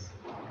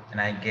 And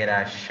I get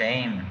a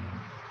shame.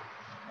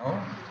 No?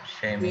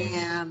 Shame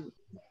Yeah,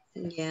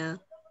 is yeah.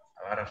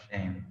 a lot of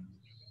shame.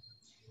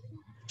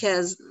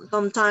 Because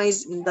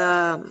sometimes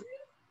the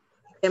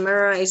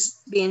camera is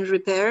being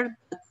repaired,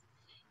 but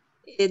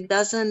it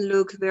doesn't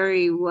look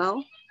very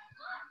well.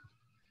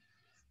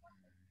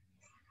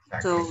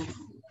 Exactly. So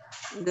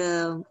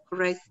the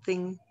correct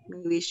thing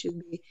maybe should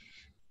be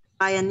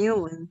buy a new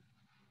one.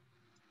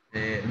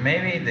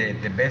 Maybe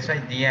the best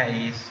idea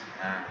is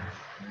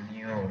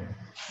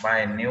buy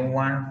a new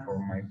one for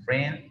my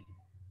friend,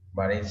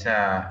 but it's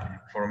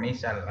for me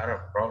it's a lot of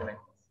problem.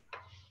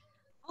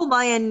 I'll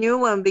buy a new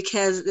one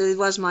because it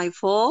was my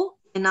fault,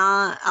 and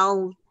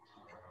I'll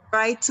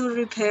try to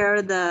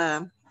repair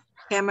the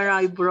camera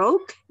I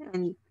broke,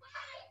 and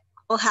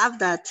I'll have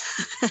that.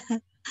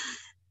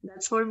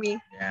 That's for me.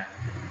 Yeah.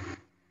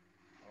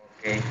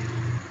 Okay.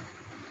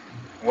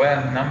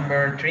 Well,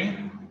 number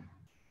 3.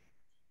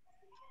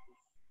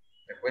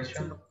 The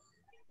question. So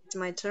it's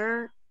my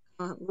turn.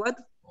 What?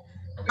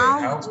 Okay.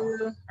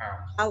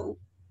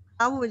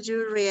 How would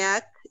you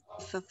react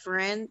if a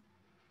friend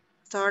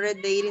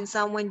started dating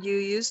someone you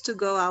used to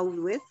go out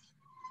with?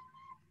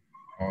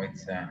 Oh,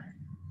 it's a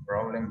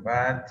problem,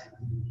 but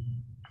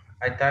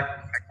I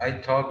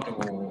talk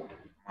to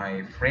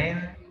my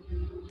friend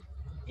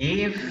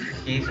if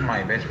he's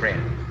my best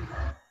friend.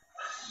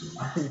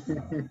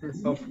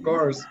 Of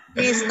course.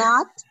 He's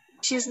not.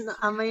 He's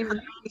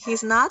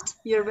not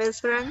your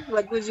best friend.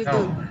 What would you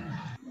do?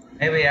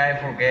 Maybe I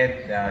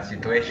forget the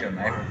situation.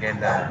 I forget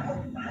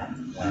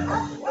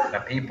the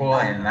people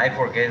and I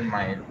forget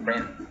my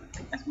friend.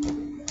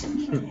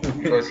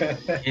 Because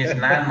he's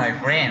not my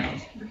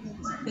friend.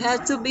 You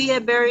have to be a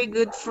very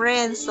good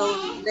friend, so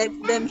let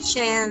them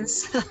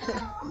chance.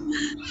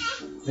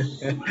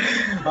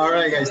 All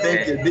right, guys,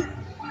 thank Okay. you.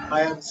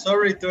 I am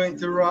sorry to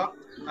interrupt.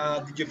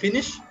 Did you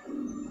finish?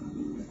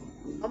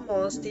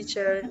 Almost,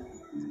 teacher.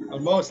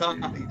 Almost, huh?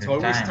 It's The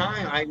always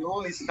time. time. I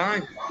know it's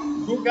time.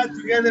 Who got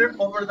together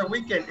over the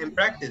weekend and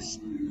practice?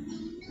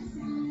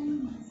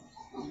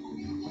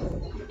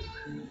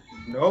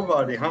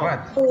 Nobody, huh?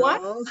 What?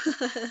 What? No.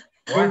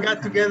 Who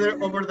got together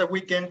over the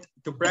weekend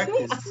to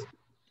practice?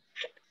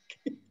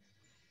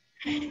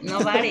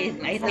 Nobody,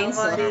 I think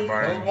so.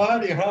 Nobody.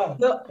 Nobody, huh?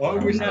 No.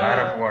 Always A lot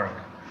of work.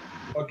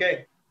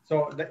 Okay,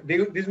 so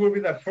this will be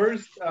the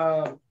first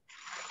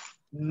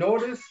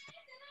notice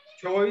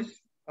choice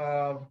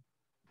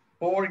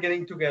for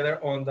getting together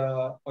on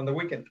the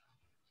weekend.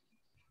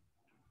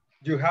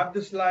 You have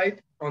the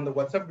slide on the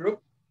WhatsApp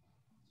group,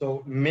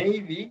 so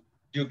maybe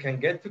you can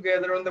get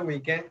together on the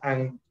weekend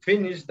and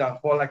finish the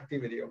whole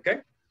activity,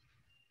 okay?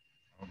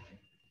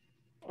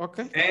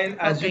 Okay. And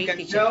as you can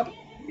teacher. tell,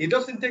 it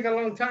doesn't take a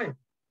long time.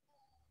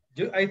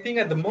 I think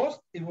at the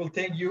most, it will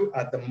take you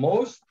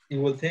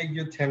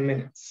 10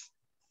 minutes.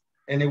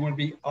 And it will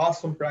be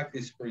awesome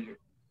practice for you.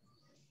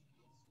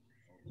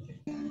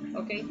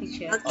 Okay,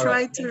 teacher. I'll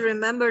try to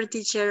remember,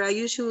 teacher. I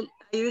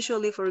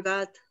usually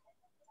forget.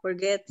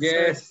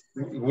 Yes,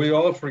 we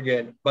all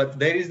forget. But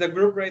there is the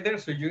group right there,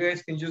 so you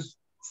guys can just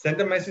send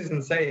a message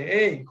and say,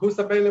 hey, who's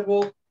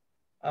available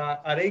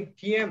at 8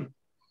 p.m.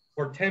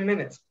 for 10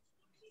 minutes?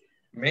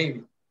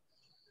 Maybe.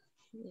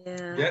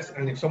 Yeah. Yes,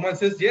 and if someone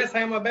says, yes,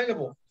 I am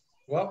available.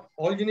 Well,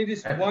 all you need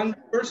is one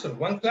person,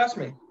 one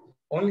classmate.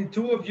 Only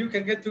two of you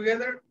can get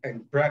together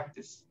and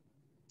practice.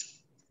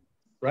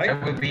 Right?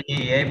 I will be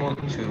able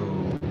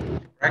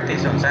to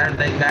practice on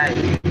Saturday, guys.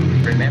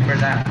 Remember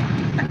that.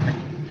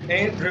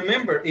 And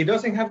remember, it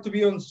doesn't have to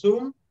be on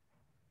Zoom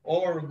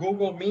or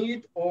Google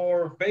Meet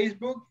or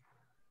Facebook.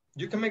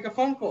 You can make a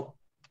phone call.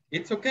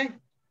 It's okay.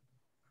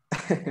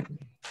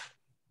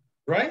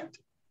 Right?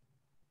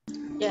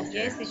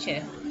 Yes,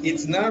 teacher.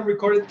 It's not a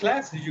recorded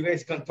class. You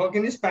guys can talk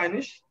in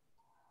Spanish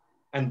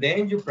and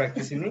then you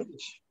practice in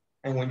English.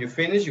 And when you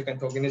finish, you can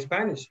talk in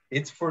Spanish.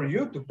 It's for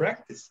you to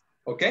practice.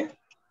 Okay?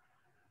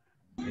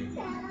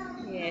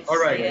 Yes. All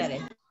right. I got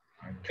it.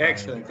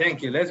 Excellent.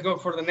 Thank you. Let's go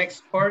for the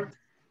next part.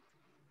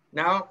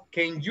 Now,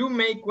 can you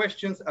make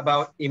questions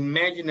about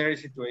imaginary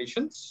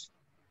situations?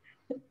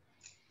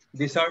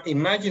 These are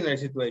imaginary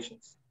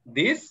situations.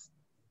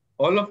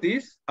 All of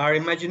these are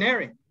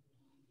imaginary,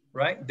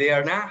 right? They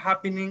are not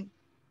happening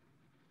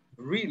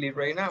really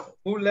right now.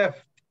 Who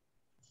left?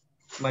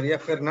 Maria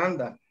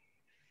Fernanda.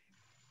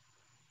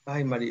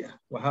 Hi, Maria.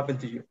 What happened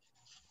to you?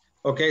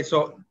 Okay,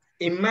 so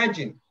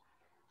imagine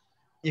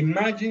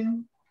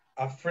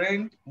a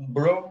friend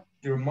broke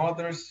your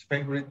mother's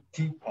favorite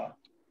teapot.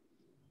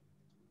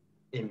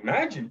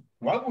 Imagine,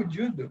 what would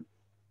you do?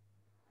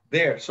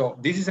 There, so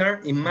these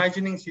are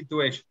imagining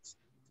situations.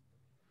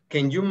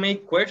 Can you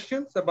make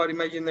questions about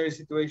imaginary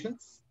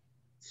situations?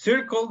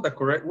 Circle the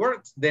correct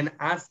words, then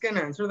ask and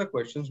answer the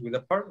questions with a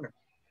partner.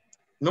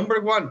 Number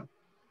one.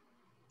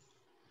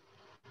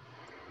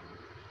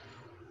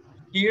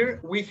 Here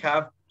we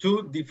have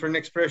two different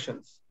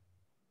expressions.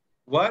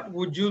 What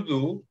would you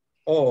do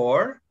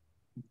or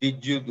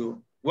did you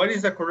do? What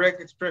is the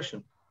correct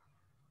expression?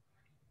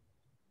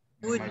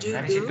 Would you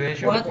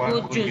do? What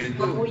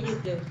would you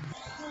do?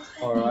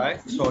 All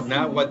right, so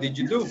now what did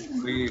you do?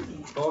 We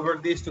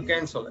covered this to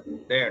cancel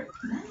it, there.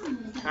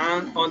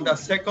 And on the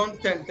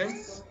second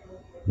sentence,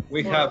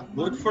 we have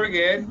would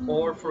forget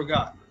or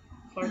forgot.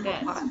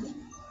 Forgot.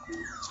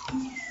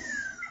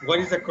 What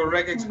is the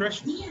correct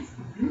expression?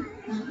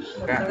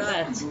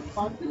 Forgot.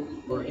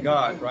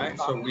 Forgot, right?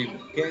 So we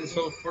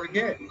cancel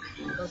forget.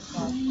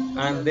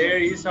 And there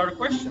is our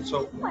question.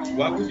 So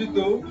what would you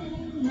do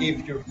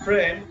if your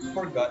friend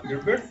forgot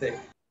your birthday?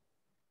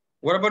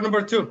 What about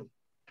number two?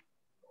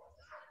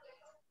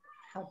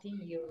 How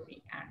did you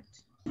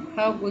react?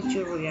 How would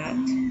you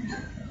react?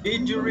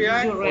 Did you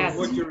react or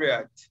would you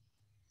react?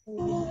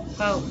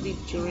 How did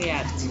you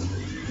react?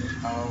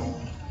 How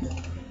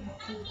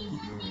did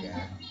you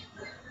react?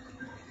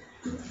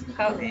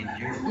 How Did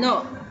you?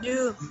 No.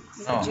 You.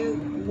 No.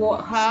 You.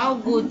 How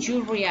would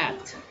you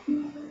react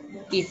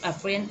if a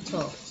friend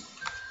told?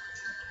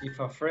 If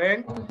a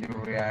friend How would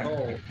you react?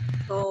 Oh.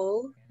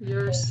 Told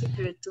your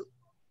secret to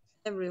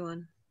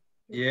everyone.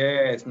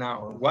 Yes,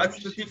 now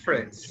what's the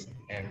difference?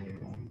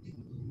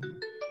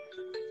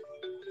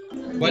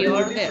 What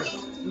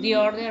The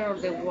order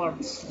of the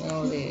words,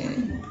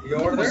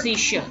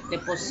 the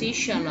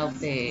position of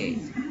the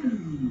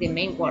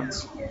main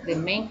words, the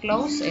main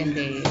clause and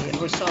the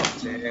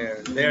result.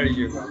 There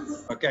you go.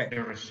 Okay.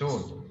 The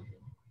result.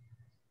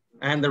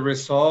 And the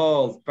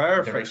result,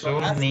 perfect. The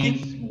result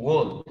means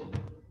would.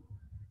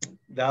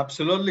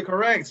 Absolutely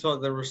correct. So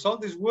the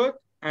result is would,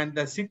 and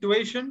the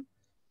situation?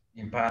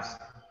 In past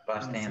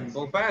tense.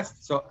 Simple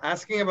past. So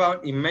asking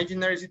about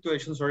imaginary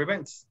situations or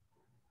events.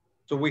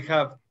 So we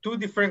have two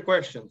different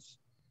questions.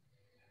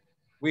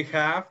 we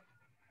have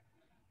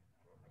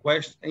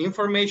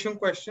information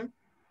question,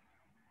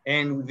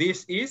 and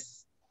this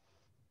is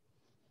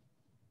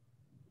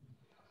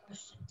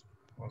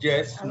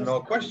yes,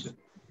 no question.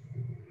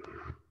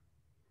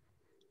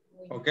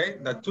 Okay,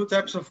 the two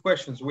types of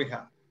questions we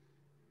have.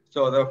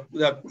 So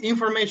the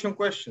information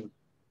question,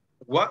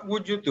 what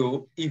would you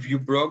do if you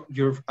broke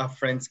a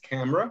friend's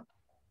camera?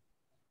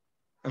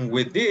 And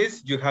with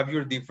this, you have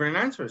your different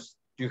answers.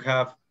 You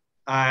have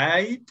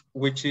I'd,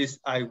 which is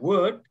I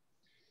would.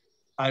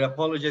 I'd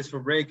apologize for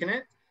breaking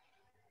it.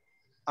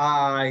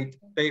 I'd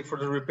pay for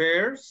the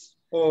repairs,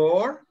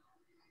 or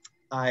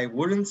I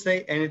wouldn't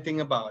say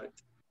anything about it.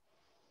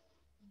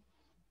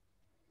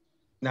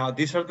 Now,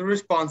 these are the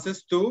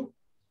responses to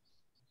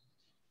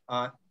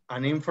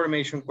an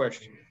information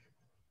question.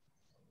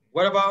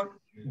 What about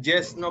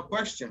yes, no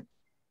question?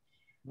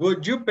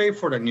 Would you pay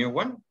for the new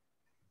one?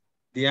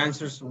 The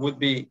answers would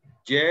be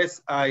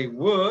yes, I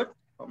would.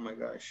 Oh my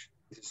gosh,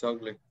 this is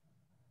ugly.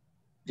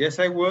 Yes,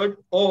 I would,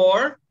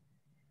 or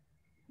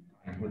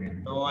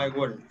no, I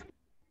wouldn't.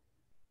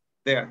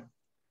 There.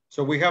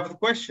 So we have the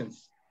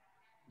questions.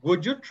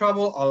 Would you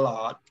travel a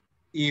lot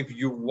if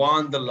you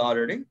won the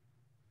lottery?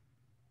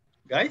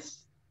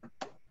 Guys?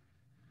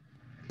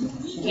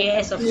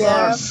 Yes, of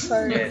course.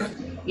 Yes.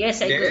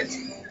 Yes, I could.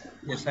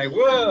 Yes, I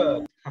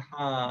would.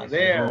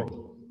 There.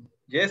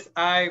 Yes,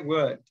 I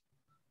would.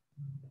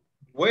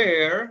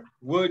 Where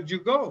would you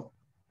go?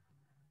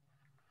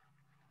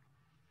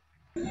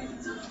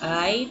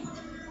 I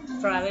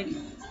traveled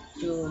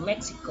to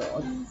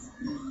Mexico.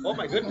 Oh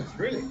my goodness,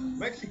 really?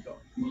 Mexico?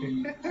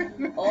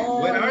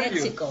 Oh, Where are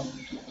Mexico.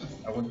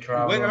 I would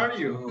travel. Where are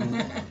you?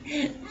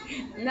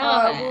 No,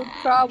 I will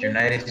travel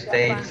United to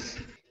States.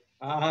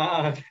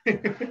 United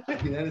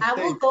I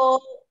will States.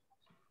 go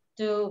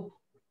to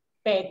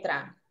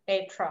Petra.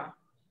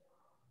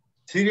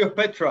 City of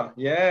Petra,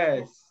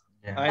 yes.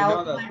 Yeah. I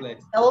know that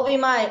place. That will be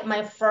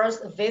my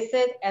first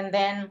visit, and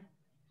then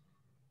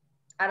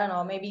I don't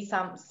know, maybe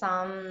some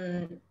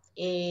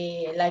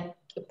like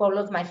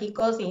pueblos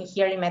mágicos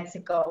here in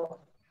Mexico.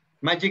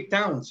 Magic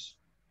towns.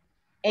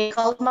 It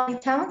called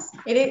magic towns.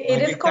 It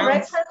is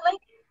correct, Leslie?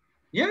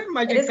 Yeah,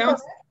 magic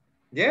towns. Correct?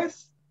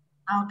 Yes.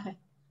 Okay.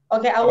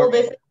 Okay, I will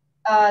visit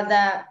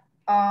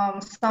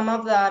some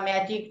of the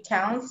magic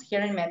towns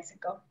here in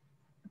Mexico.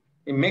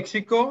 In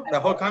Mexico, the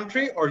whole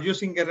country, or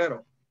using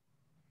Guerrero?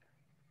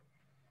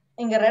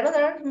 In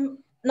Guerrero,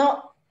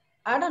 no,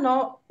 I don't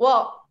know.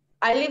 Well,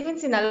 I live in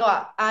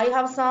Sinaloa. I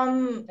have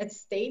some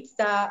states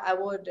that I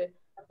would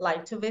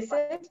like to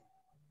visit.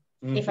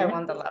 If I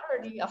won the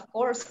lottery, of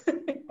course.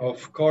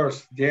 Of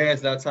course,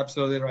 yes, that's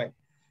absolutely right.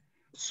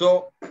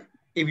 So,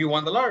 if you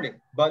won the lottery,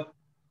 but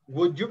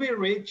would you be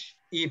rich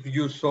if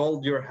you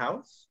sold your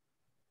house?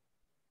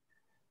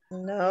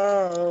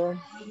 No.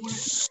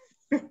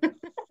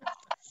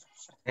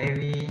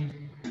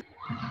 Maybe.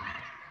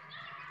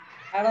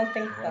 I don't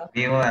think so.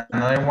 Build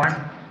another one.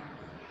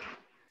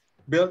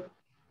 Build.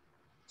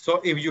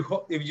 So if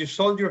you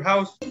sold your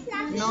house,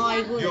 no,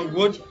 I wouldn't. You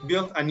would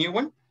build a new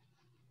one?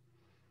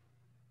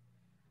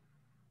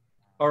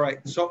 All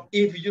right, so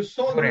if you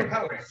sold your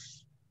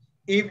house,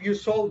 if you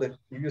sold it,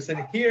 if you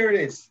said, here it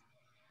is,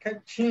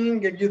 ka-ching,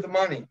 give you the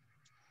money,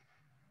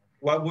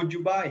 what would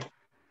you buy?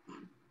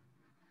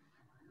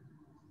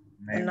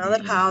 Maybe.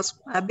 Another house,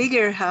 a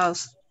bigger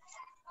house.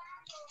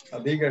 A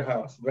bigger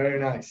house, very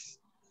nice.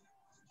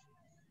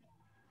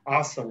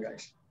 Awesome,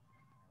 guys.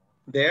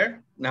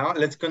 There, now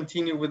let's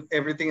continue with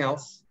everything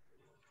else.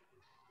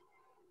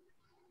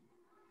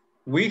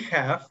 We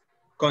have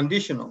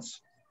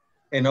conditionals.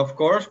 And of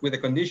course, with the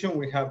condition,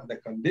 we have the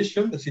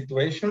condition, the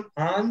situation,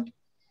 and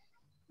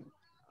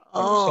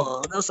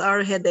oh, those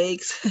are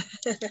headaches.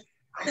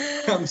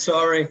 I'm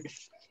sorry.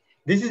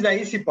 This is the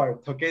easy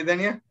part, okay,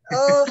 Dania?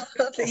 Oh,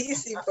 the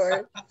easy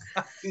part.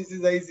 This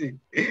is easy.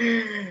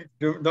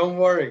 Don't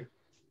worry.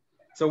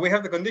 So we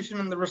have the condition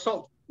and the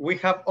result. We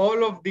have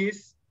all of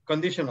these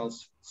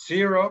conditionals,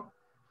 0,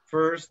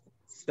 first,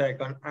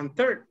 second, and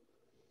third.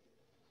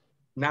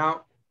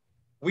 Now,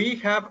 we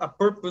have a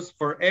purpose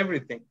for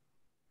everything.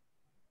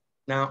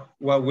 Now,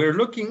 what we're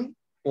looking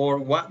or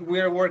what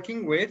we're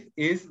working with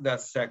is the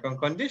second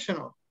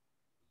conditional,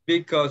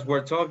 because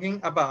we're talking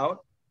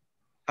about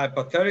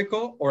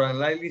hypothetical or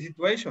unlikely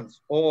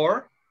situations,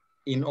 or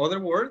in other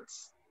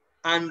words,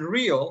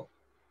 unreal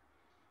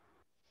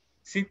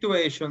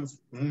situations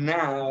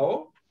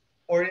now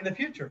or in the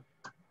future.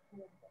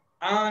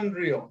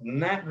 Unreal,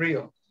 not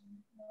real.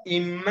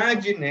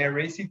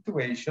 Imaginary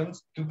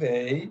situations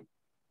today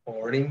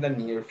or in the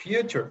near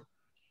future.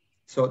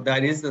 So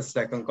that is the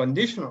second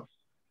conditional.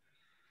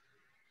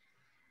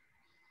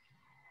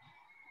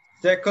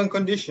 Second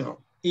conditional.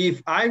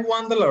 If I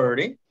won the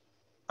lottery,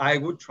 I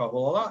would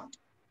travel a lot.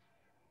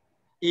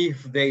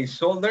 If they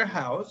sold their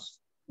house,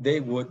 they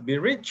would be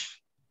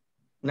rich.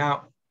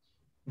 Now,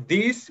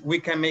 this we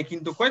can make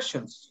into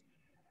questions.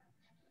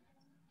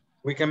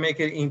 We can make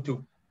it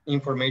into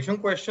information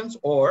questions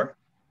or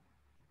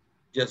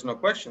just no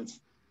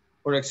questions.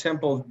 For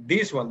example,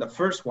 this one, the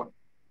first one,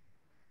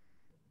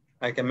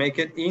 I can make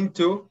it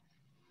into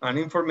an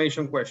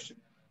information question.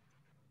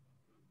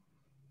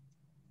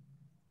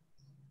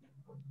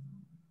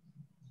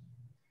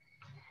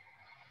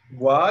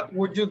 What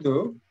would you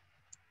do?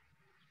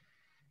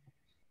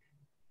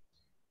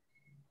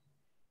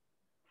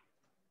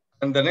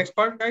 And the next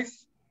part,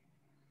 guys?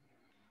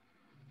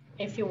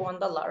 If you won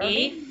the lottery.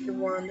 If you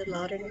won the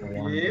lottery.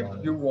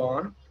 If you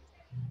won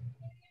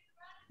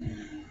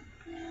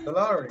the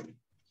lottery.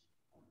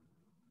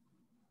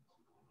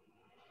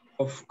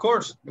 Of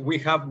course, we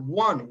have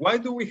one. Why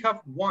do we have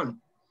one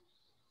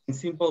in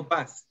simple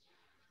past?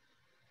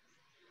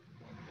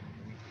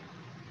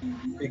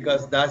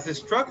 Because that's the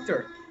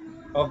structure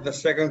of the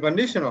second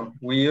conditional.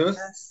 We use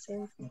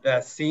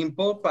the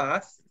simple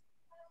past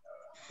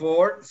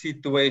for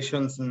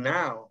situations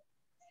now,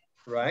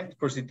 right?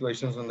 For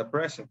situations in the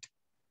present.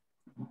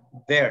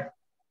 There.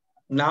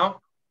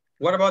 Now,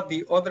 what about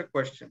the other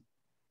question?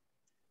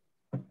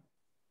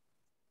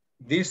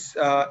 This,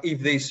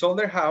 if they sold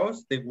their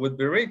house, they would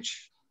be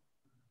rich.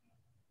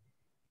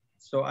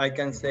 So I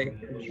can say,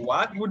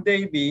 what would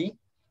they be?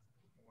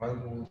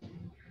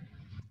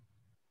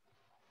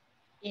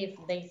 If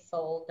they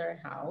sold their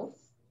house.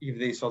 If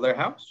they sold their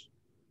house.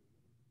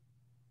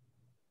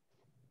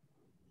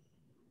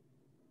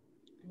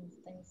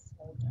 If they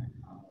sold their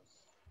house.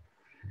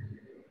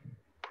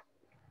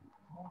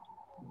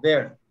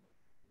 There.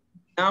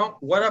 Now,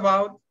 what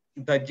about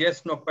the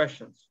yes, no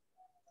questions?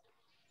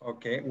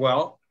 Okay,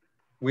 well,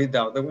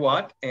 without the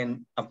what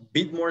and a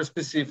bit more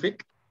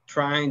specific,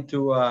 trying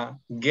to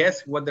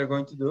guess what they're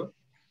going to do.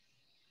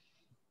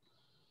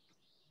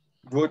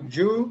 Would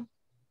you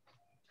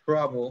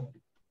travel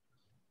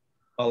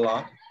a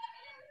lot?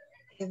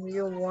 If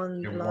you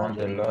won the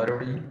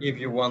lottery. If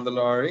you won the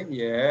lottery,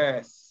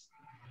 yes.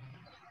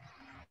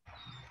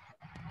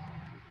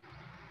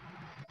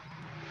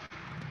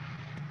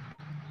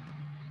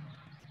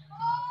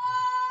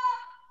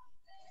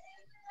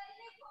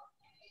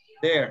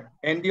 There.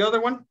 And the other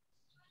one?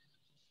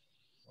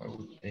 What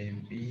would they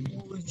be?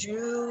 Would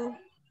you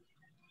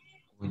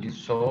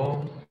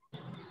solve?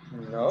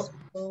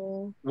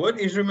 No. What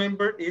is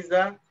remembered is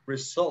the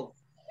result,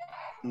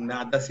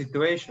 not the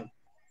situation.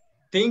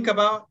 Think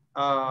about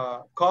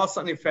cause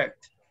and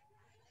effect.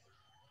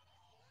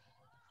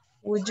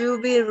 Would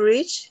you be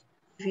rich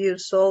if you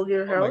sold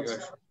your house? Oh my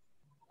gosh.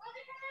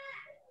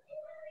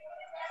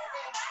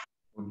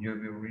 Would you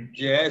be rich?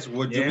 Yes,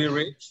 would you be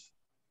rich?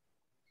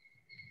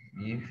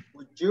 If.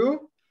 Would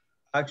you?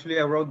 Actually,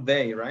 I wrote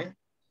they, right?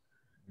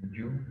 Would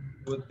you?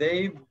 Would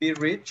they be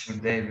rich?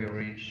 Would they be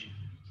rich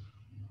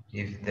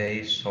if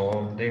they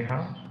sold their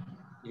house?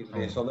 If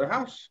they sold their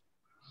house.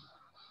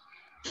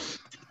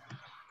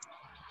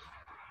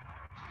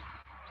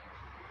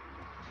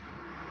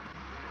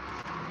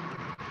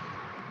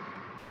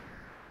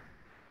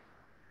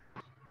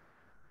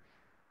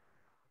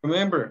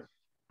 Remember,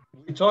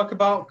 we talk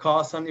about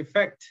cause and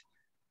effect.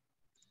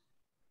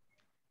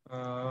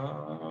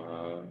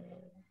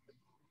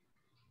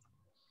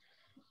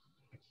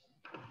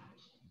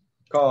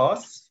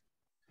 Cause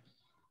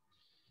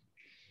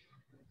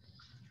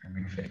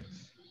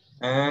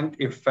and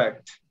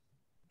effect.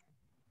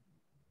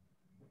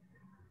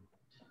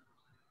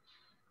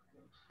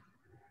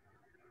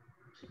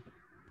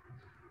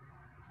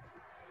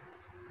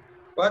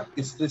 What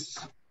is this?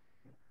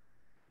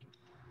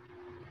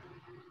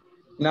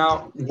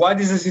 Now,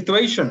 what is the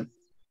situation?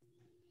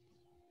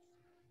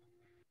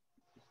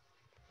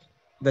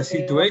 The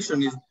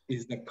situation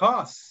is the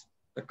cause.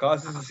 The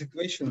cause is the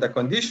situation, the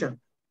condition.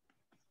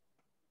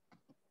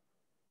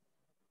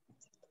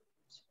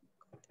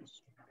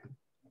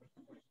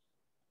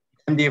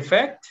 And the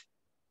effect?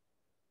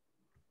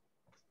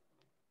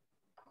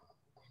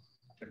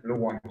 The blue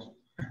ones.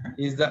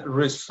 Is the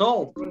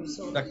result,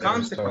 the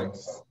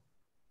consequence.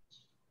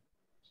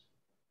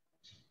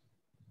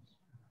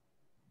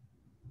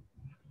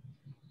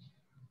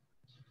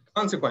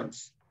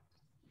 Consequence.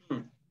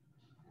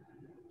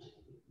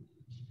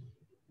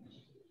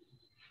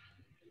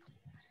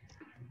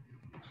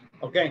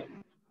 Okay.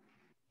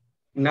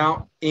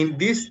 Now, in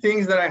these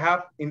things that I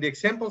have, in the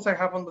examples I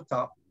have on the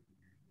top,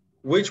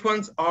 which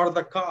ones are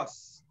the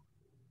cause?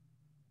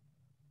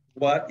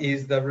 What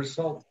is the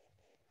result?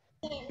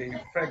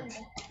 The effect.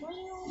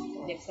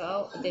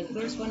 The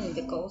first one in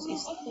the cause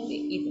is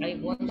if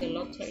I won the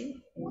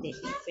lottery, and the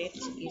effect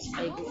is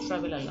I will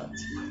travel a lot.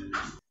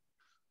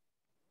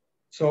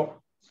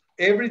 So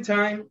every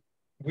time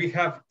we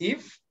have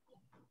if,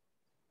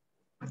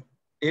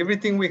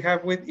 everything we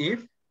have with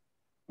if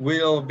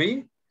will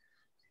be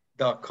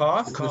the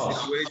cause, the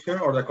situation,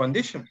 or the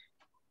condition.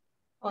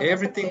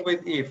 Everything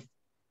with if.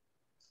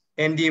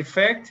 And the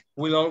effect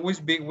will always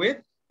be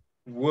with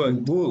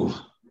would.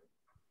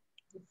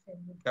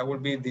 That will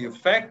be the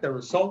effect, the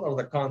result, or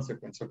the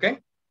consequence, okay?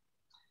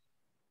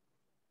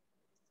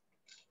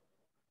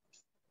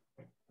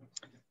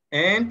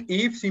 And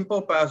if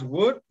simple past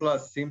would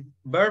plus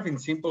verb in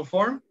simple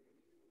form,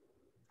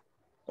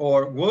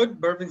 or would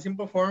verb in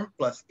simple form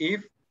plus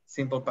if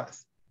simple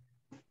past.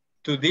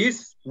 To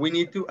this, we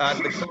need to add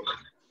the comma.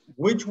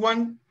 Which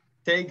one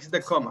takes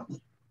the comma?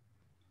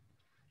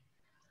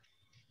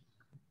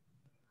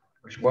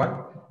 Which one?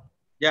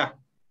 Yeah,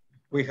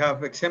 we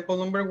have example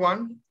number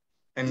 1,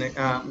 and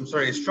I'm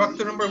sorry,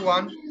 structure number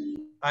 1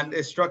 and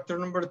structure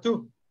number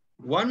 2.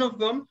 One of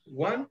them,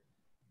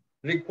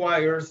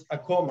 requires a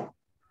comma.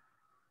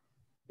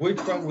 Which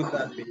one would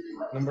that be?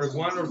 Number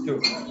 1 or 2?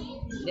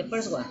 The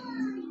first one.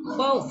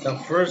 Both. The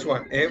first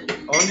one.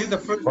 Only the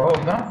first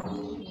one.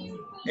 No?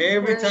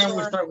 Every time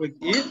we start with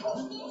if,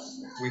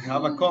 we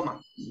have a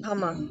comma.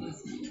 Comma.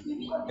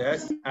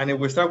 Yes. And if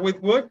we start with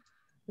would?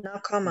 No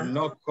comma.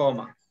 No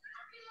comma.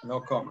 No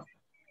comma.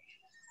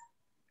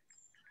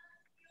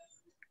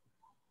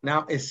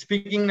 Now,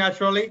 speaking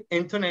naturally,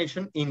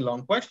 intonation in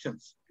long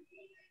questions.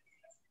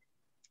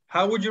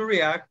 How would you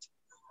react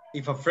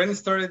if a friend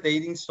started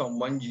dating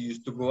someone you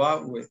used to go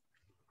out with?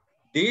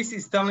 This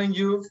is telling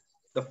you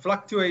the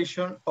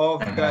fluctuation of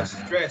the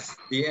stress,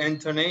 the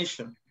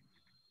intonation.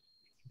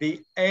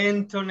 The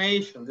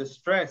intonation, the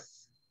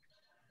stress.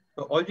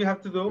 So all you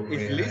have to do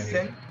is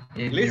listen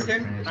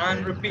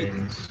and repeat.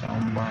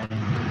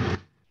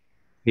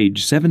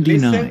 Page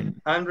 79.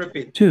 Listen and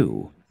repeat.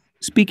 2.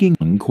 Speaking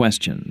long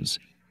questions.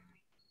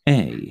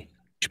 A.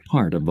 Each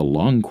part of the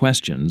long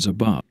questions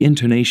above,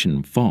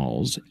 intonation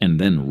falls and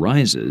then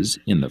rises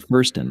in the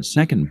first and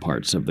second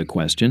parts of the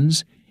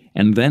questions,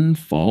 and then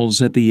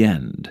falls at the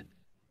end.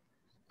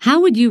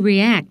 How would you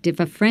react if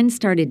a friend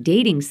started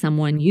dating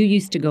someone you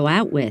used to go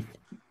out with?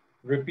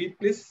 Repeat,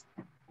 please.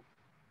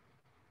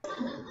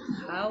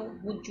 How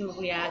would you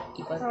react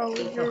if a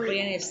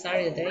friend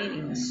started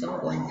dating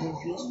someone you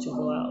used to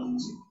go out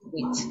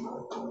with?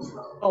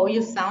 Oh,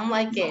 you sound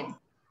like it.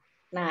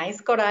 Nice,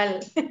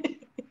 Coral.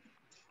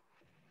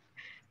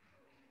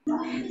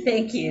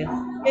 Thank you.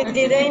 You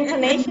did the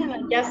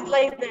intonation just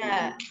like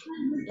the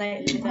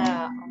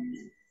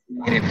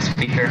native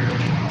speaker.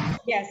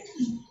 Yes.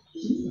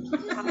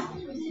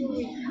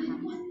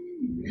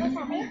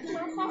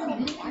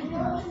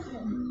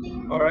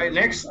 All right,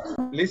 next,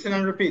 listen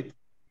and repeat.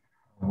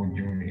 How would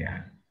you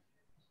react?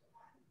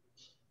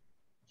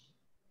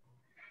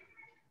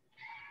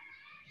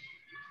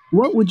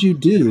 What would you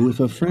do if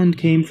a friend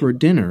came for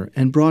dinner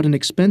and brought an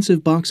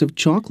expensive box of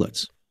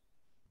chocolates?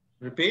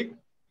 Repeat.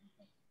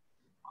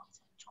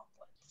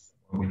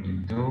 What would you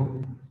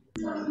do?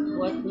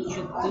 What would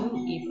you do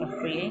if a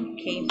friend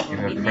came for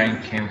dinner? If a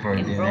friend came for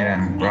dinner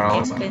and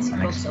brought an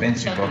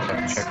expensive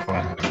box of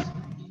chocolate.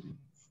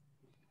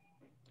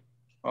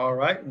 All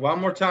right, one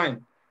more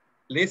time.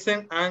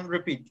 Listen and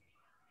repeat.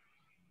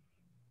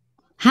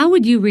 How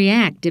would you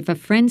react if a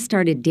friend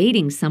started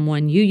dating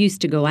someone you used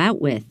to go out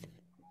with?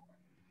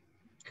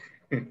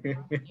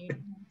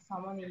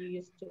 Someone you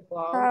used to go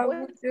out How with?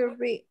 would you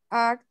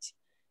react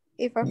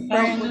if a How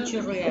friend would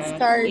you react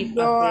started if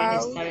go a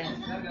out?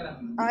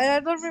 friend I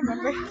don't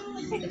remember.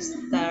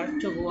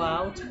 start to go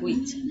out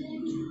with?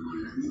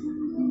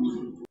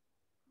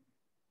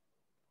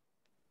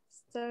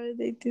 Started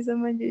dating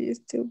someone you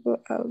used to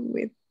go out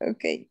with.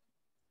 Okay.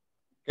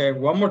 Okay,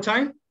 one more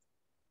time.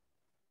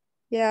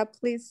 Yeah,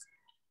 please.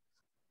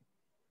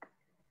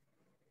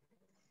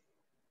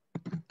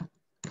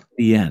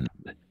 The end.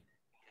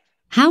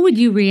 How would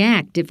you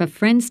react if a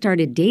friend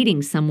started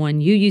dating someone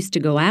you used to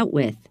go out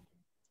with?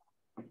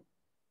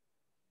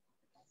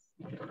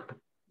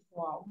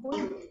 Wow.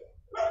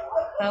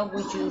 How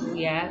would you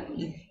react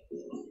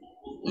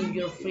if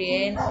your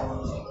friend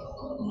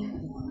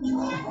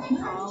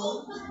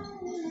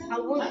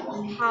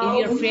if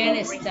your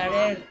friend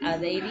started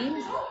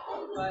dating?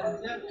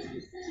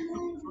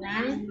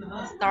 Friend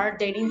start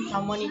dating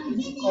someone you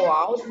used to go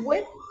out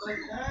with?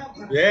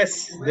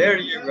 Yes, there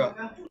you go.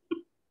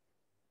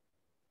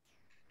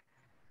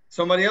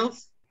 Somebody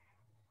else?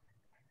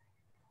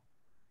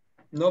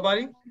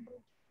 Nobody?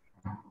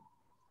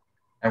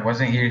 I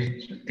wasn't here,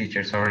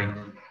 teacher, sorry.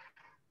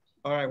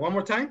 All right, one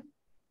more time.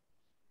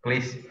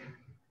 Please.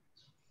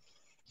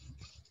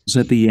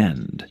 At the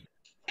end.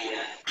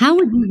 How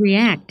would you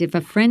react if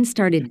a friend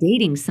started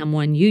dating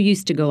someone you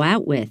used to go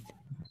out with?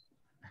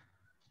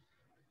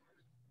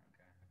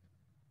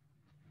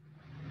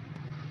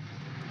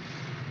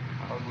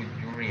 How would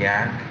you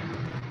react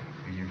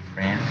to your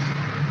friends?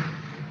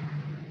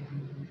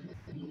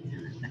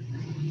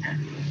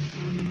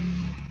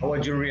 How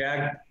would you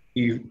react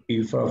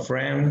if a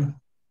friend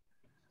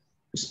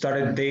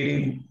started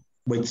dating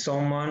with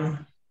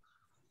someone?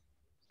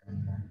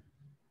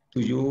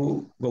 Do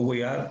you go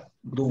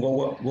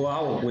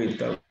out with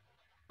them?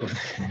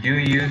 You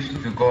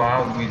used to go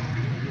out with.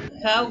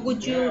 How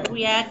would you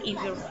react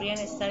if your friend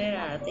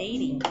started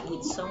dating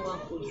with someone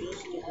who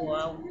used to go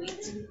out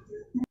with?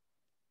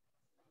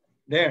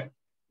 There.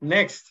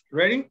 Next.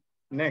 Ready?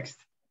 Next.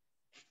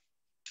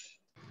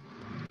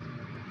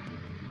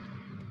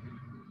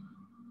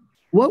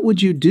 What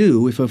would you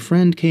do if a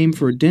friend came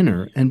for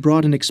dinner and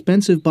brought an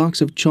expensive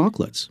box of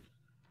chocolates?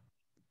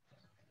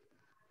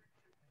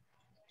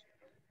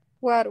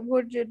 What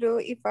would you do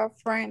if a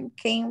friend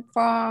came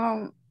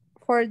for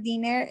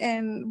dinner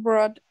and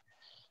brought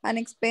an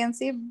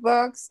expensive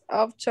box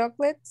of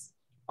chocolates?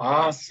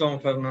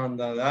 Awesome,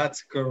 Fernanda.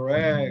 That's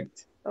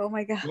correct. Oh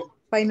my God,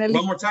 finally.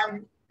 One more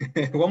time.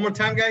 One more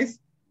time, guys.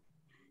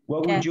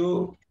 What would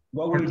you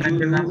What would you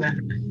do?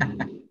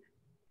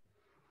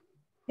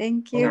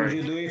 Thank What you. would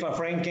you do if a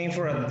friend came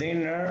for a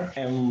dinner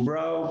and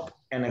brought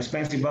an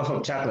expensive box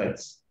of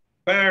chocolates?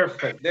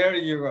 Perfect. There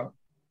you go.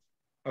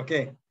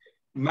 Okay.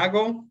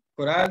 Mago,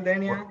 Coral,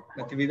 Denia,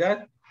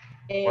 Natividad.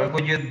 What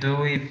would you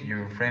do if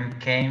your friend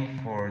came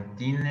for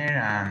dinner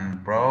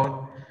and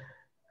brought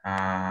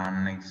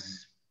an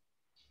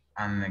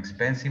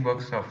expensive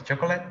box of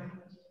chocolate?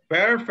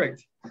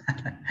 Perfect.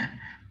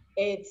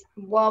 It's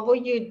what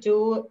would you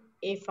do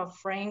if a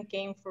friend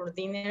came for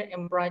dinner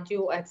and brought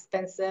you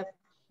expensive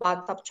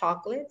box of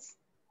chocolates?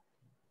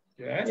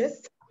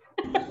 Yes.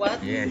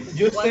 What, Yes.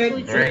 You what said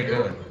would very you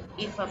do good.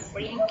 if a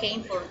friend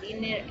came for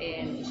dinner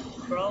and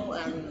brought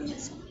an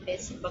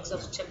expensive box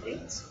of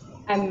chocolates?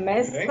 I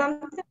missed okay.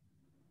 something?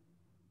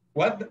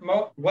 What,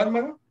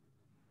 Mago?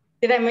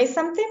 Did I miss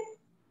something?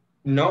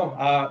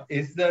 No,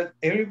 it's that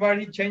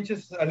everybody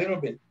changes a little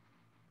bit.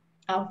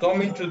 Okay.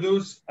 Some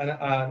introduce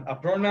a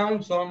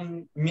pronoun,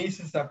 some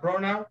misses a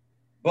pronoun,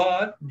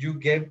 but you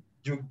get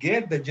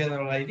the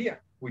general idea,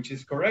 which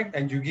is correct,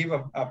 and you give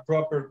a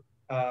proper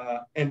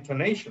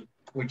intonation,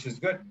 which is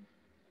good.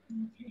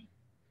 Okay.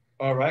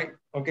 All right.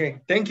 Okay.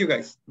 Thank you,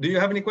 guys. Do you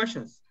have any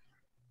questions?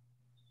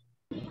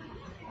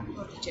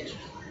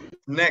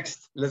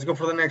 Next, let's go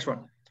for the next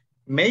one.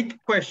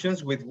 Make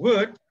questions with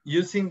would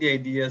using the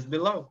ideas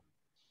below.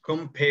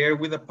 Compare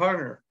with a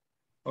partner.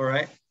 All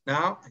right.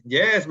 Now,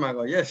 yes,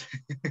 Mago, yes.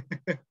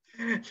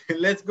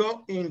 Let's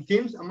go in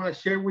Teams. I'm going to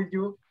share with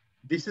you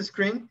this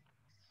screen.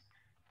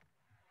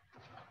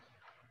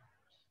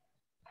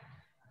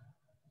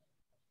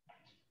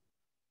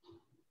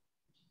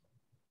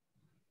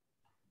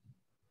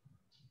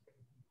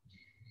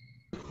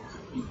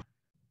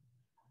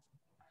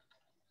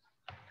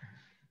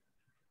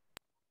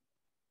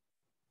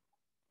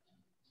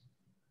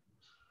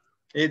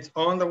 It's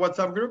on the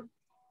WhatsApp group.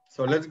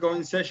 So let's go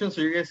in session so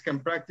you guys can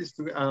practice,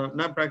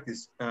 not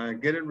practice,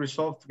 get it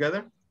resolved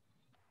together.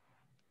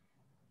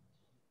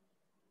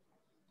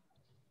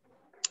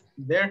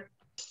 There,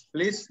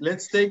 please,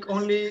 let's take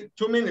only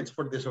 2 minutes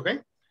for this, okay?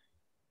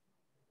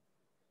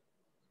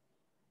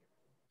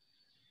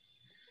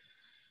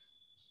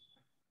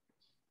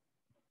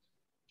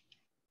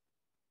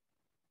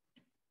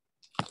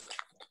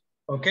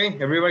 Okay,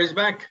 everybody's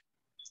back.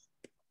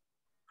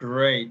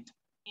 Great.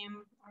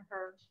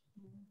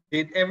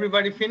 Did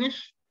everybody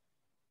finish?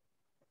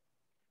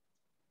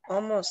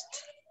 Almost.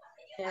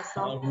 Yes,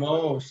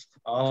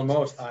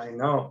 Almost, I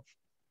know.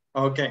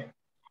 Okay,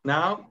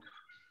 now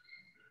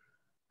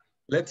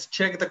let's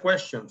check the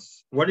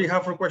questions. What do you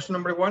have for question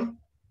number 1?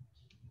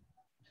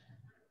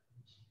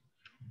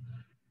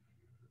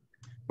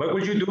 What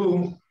would you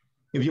do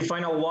if you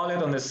find a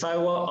wallet on the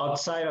sidewalk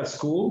outside of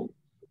school?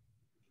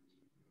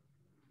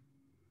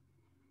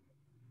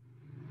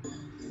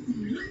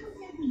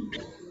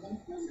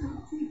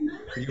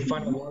 If you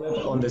find a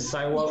wallet on the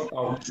sidewalk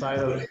outside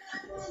of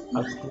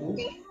school?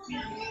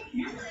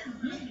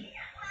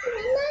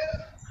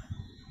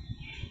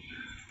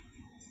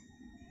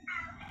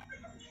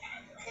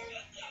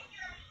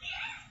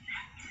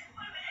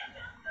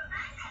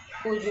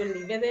 Would you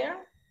leave it there?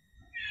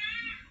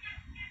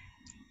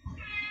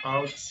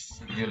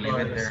 You leave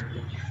it there.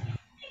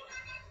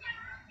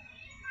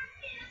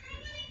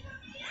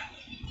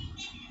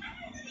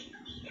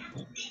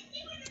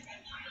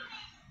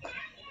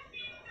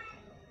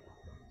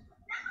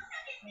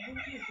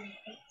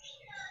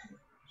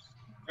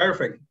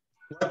 Perfect.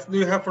 What do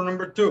you have for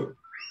number 2?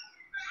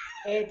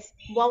 It's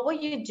what would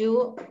you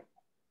do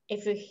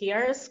if you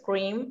hear a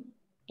scream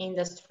in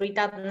the street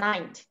at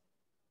night?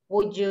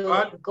 Would you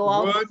go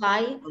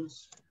outside?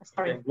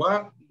 Sorry. Okay.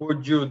 What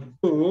would you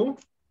do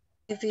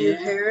if you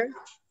hear?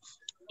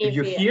 If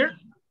you hear?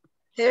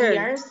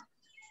 Hears.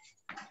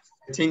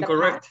 It's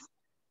incorrect.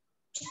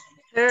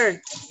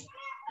 Heard.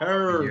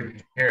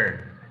 Heard.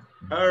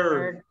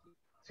 Heard.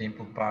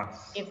 Simple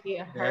past. If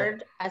you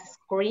heard a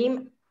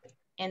scream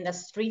in the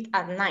street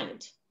at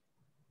night,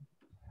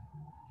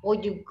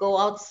 would you go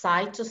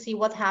outside to see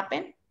what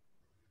happened?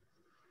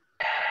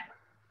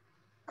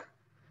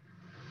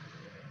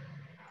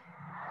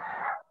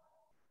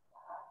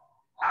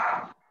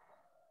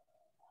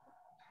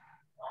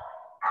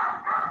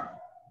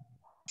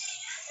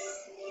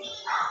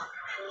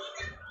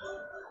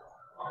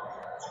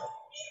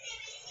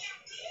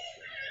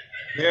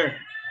 There,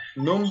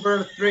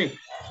 number 3.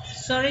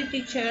 Sorry,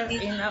 teacher.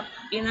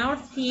 In our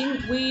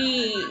team,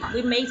 we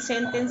make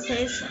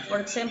sentences. For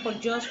example,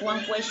 just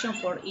one question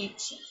for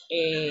each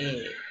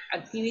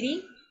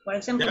activity. For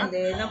example, in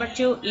the number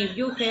 2, if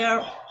you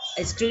hear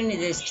a scream in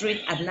the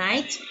street at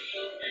night,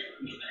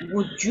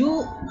 would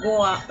you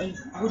go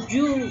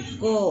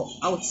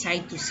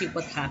outside to see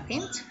what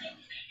happened?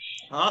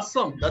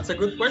 Awesome. That's a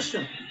good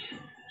question.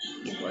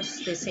 It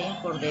was the same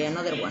for the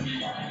another one.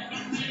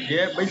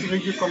 Yeah,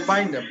 basically you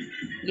combine them.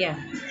 Yeah.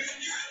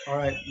 All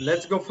right,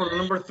 let's go for the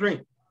number 3.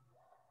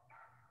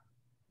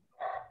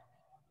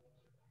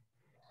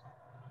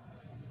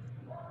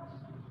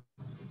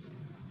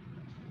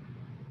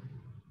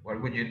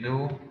 What would you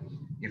do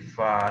if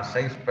a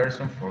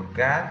salesperson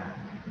forgot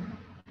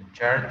to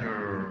charge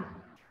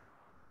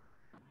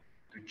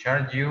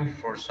you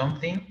for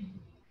something,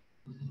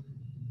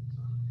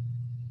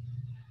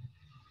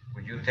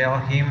 would you tell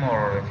him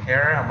or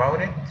her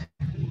about it?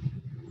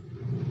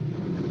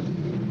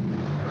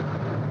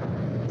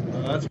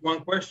 That's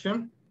one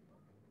question.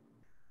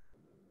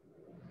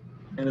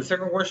 And the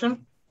second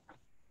question?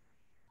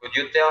 Would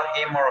you tell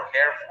him or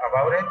her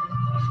about it?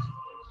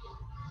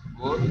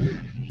 Would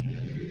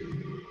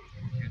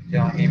you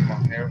tell him or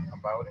her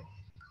about it?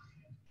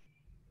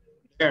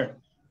 There.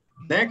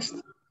 Next,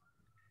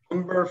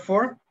 number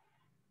 4.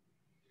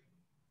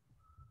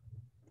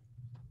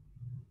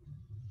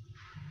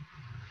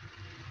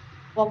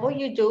 What would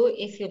you do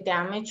if you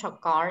damage a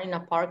car in a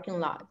parking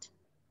lot?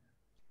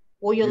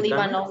 Will you leave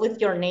a note with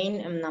your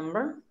name and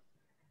number?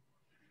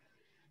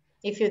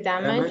 If you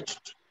damage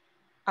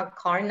a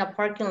car in a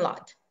parking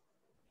lot,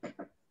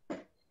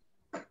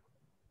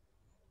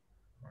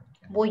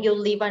 will you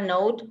leave a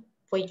note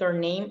with your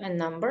name and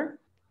number?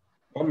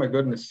 Oh my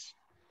goodness.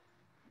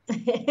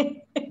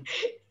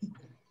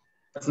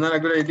 That's not a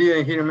good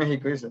idea here in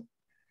Mexico, is it?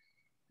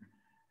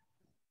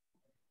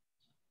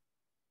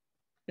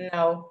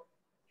 No.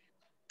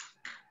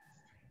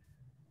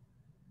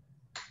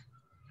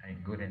 I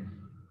couldn't.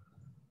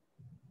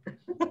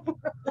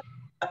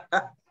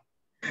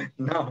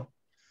 No.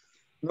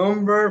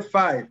 Number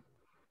 5.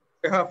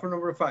 We have for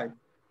number 5.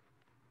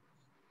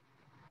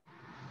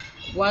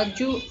 What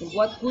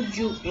would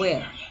you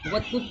wear?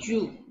 What would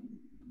you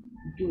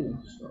do?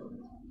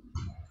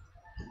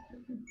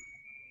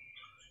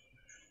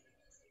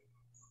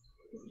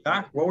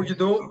 What would you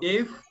do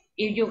if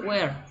you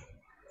were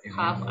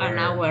half an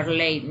hour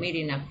late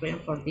meeting a friend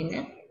for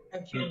dinner?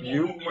 If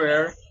you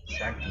were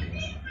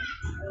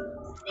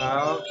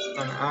half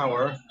an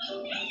hour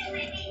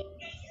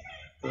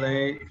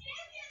late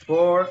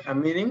for a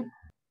meeting?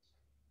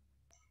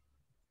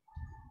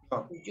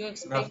 No, would you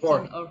expect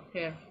him or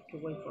her to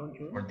wait for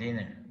you? For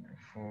dinner.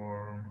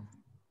 For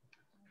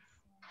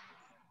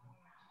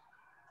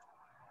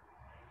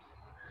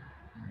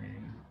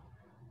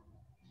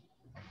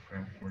a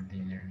friend for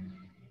dinner.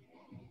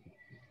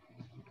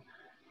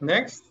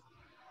 Next.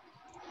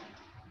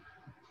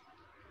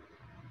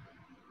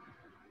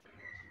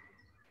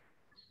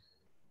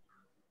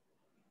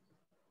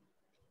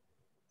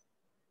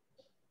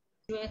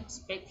 Do you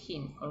expect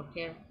him or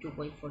her to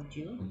wait for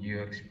you? Would you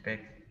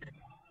expect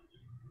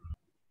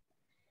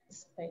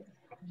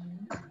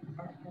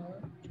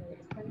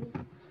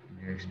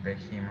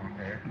him or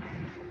her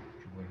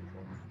to wait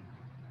for?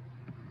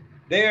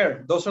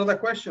 There, those are the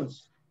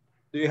questions.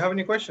 Do you have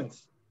any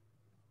questions?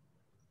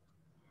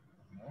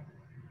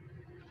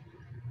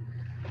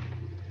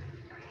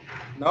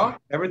 No?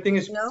 Everything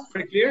is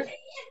pretty clear?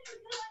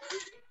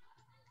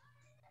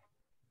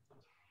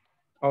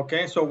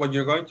 Okay, so what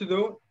you're going to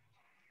do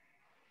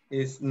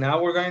is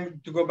now we're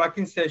going to go back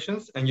in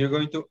sessions and you're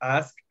going to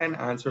ask and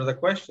answer the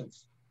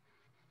questions.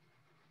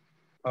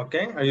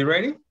 Okay, are you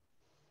ready?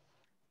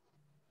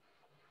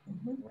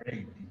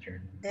 Ready,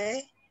 teacher.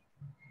 Okay.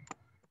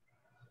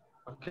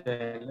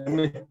 Okay,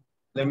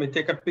 let me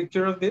take a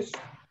picture of this.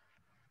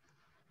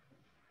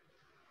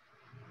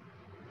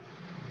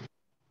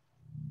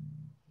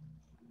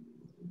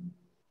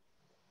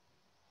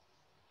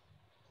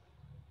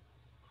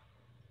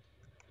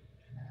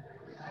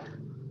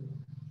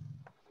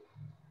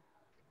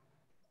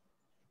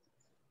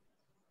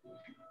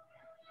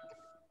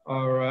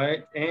 All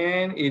right,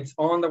 and it's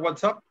on the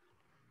WhatsApp.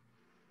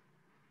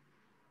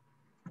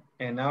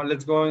 And now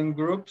let's go in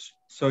groups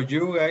so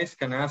you guys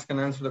can ask and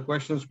answer the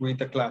questions with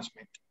the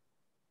classmate.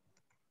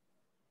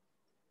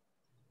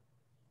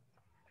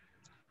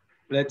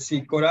 Let's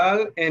see,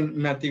 Coral and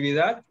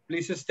Natividad,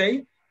 please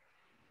stay.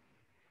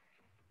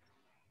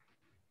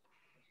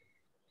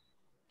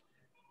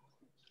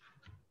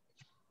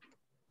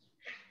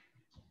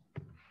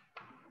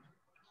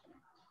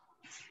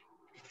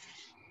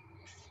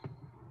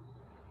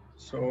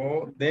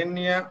 So,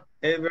 Denia,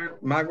 Ever,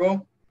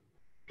 Mago,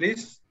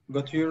 please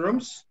go to your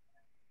rooms.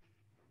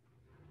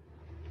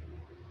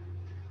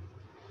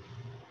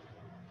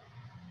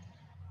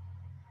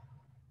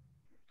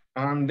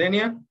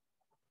 Denia,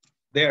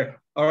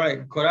 there. All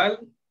right, Coral,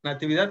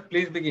 Natividad,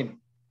 please begin.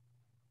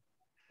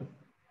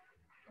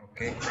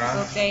 Okay,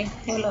 okay,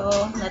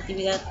 hello,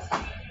 Natividad.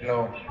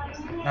 Hello.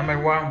 Number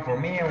 1 for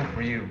me or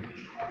for you?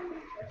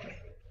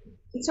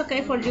 It's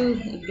okay for you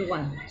if you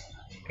want.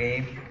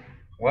 Okay.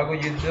 What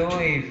would you do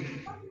if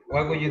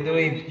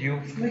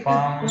you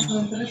found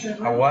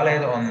a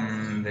wallet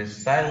on the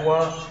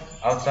sidewalk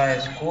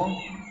outside school?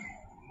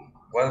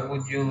 What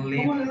would you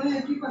leave?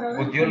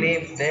 Would you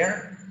leave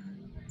there?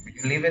 Would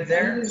you leave it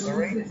there?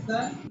 Sorry.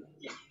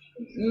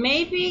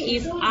 Maybe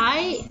if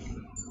I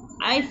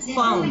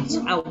found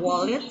a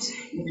wallet,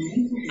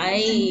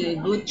 I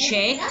would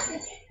check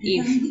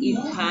if it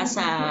has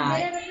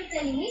a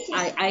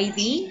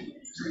ID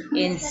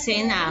and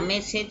send a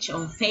message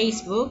on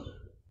Facebook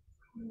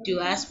to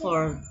ask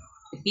for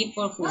the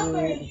people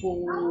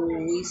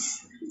who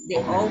is the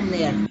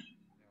owner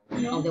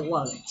of the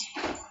wallet.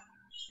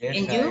 Yes,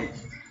 and you?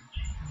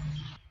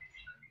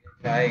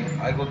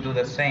 I would do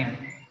the same.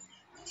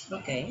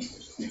 Okay.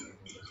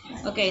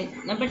 Okay,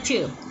 number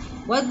 2.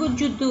 What would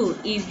you do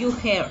if you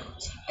heard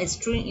a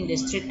scream in the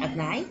street at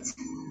night?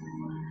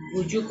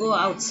 Would you go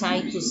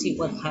outside to see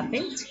what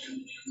happened?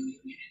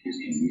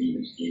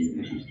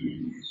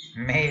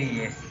 Maybe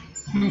yes,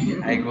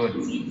 I would.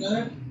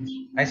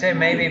 I say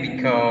maybe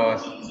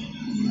because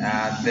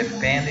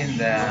depending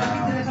the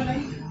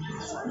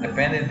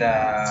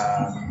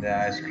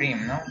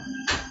scream, no?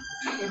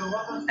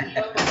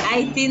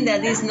 I think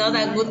that is not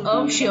a good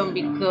option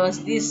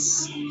because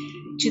this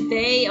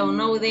today or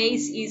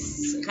nowadays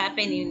is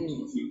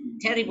happening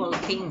terrible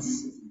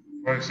things.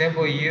 For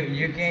example,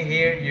 you can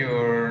hear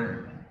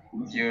your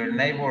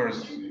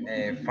neighbors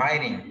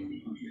fighting.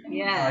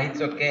 Yeah. No,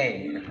 it's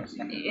okay.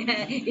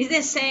 It's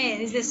the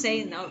same. It's the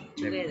same all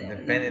together.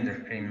 Depending the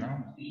scream,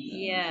 no?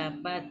 Yeah,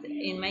 but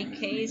in my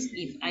case,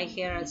 if I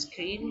hear a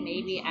scream,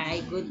 maybe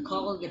I would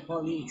call the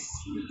police.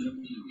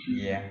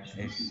 Yeah,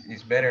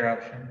 it's better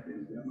option.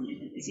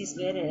 This is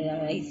better.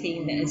 I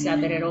think it's a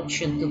better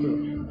option to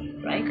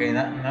do, right? Okay,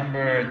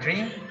 number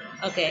 3.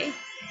 Okay.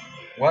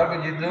 What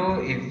would you do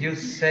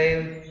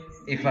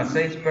if a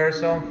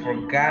salesperson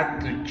forgot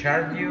to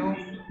charge you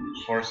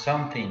for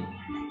something?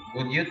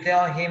 Would you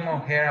tell him or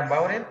her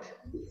about it?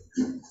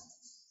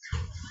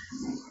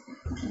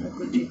 What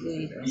could you do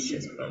if a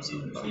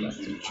salesperson forgot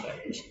to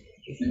charge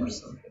you for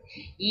something?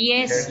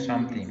 Yes.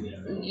 Something.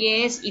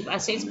 Yes, if a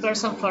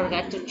salesperson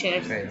forgot to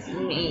charge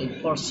me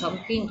for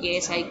something,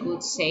 yes, I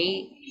could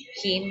say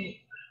him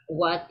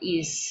what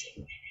is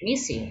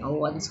missing or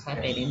what is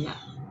happening now.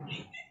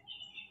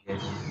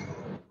 Yes.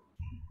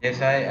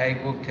 Yes, I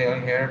would tell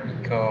her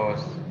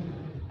because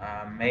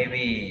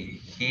maybe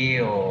he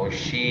or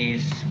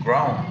she's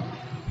grown.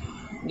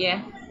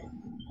 Yeah.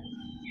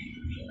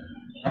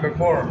 Number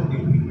 4.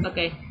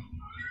 Okay.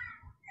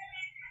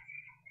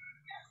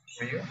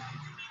 For you?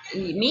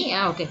 Me?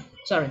 Ah, okay.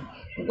 Sorry.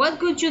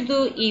 What would you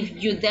do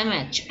if you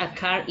damage a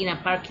car in a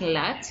parking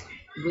lot?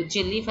 Would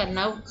you leave a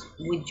note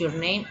with your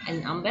name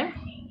and number?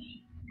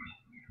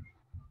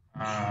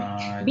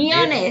 Be Yes.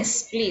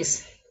 honest,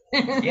 please.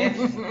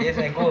 Yes,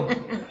 I would.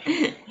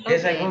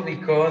 Yes, Okay. I would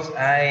because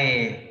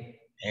I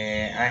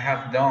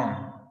have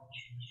done.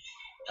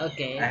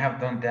 Okay. I have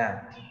done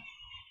that.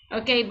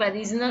 Okay, but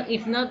it's not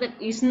if not the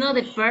it's not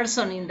the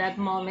person in that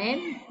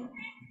moment.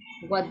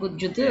 What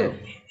would you do?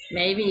 Yes.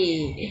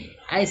 Maybe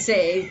I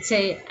say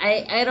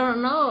I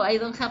don't know. I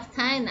don't have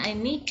time. I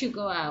need to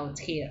go out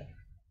here.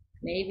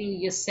 Maybe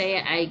you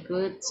say I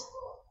could.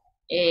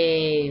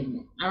 I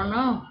don't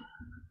know.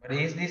 But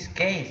in this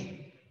case,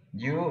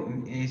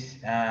 you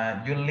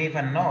leave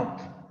a note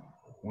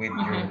with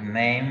your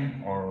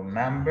name or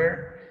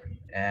number,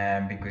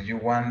 because you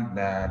want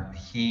that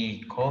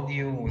he called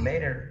you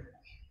later.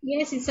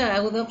 Yes, it's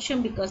a good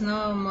option because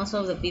now most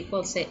of the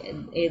people say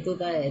do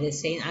the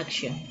same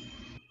action.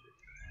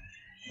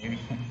 Maybe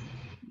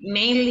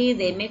Mainly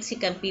the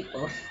Mexican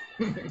people.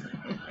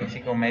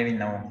 Mexico, maybe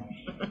no.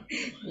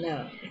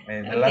 No.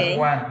 The last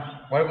one.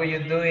 What would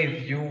you do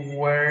if you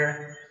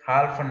were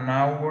half an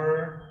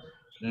hour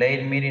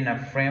late meeting a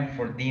friend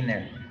for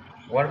dinner?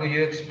 What would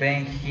you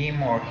expect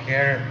him or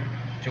her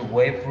to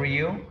wait for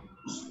you?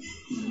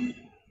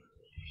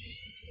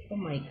 Oh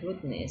my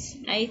goodness.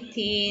 I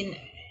think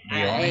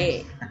Be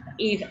honest.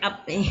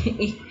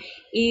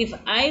 if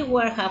I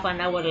were half an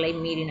hour late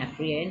meeting a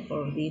friend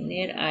for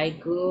dinner, I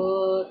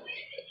could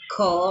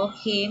call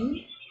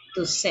him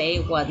to say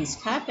what is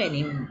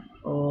happening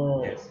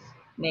or Yes.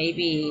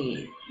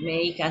 maybe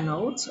make a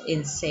note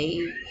and say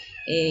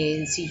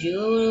see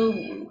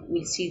you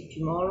we'll see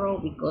tomorrow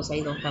because I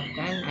don't have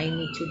time. I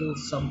need to do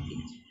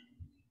something.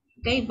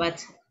 Okay,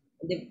 but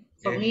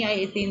for me,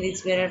 I think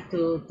it's better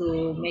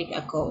to make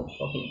a call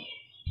for him.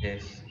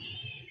 Yes.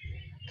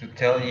 To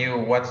tell you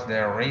what's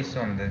the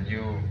reason that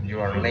you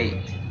are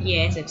late.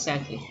 Yes,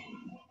 exactly.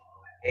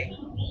 Okay.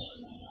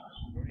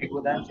 Very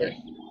good answers.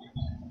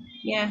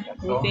 Yeah,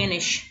 That's we all.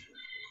 finish.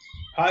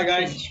 Hi,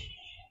 guys.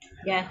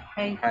 Yeah,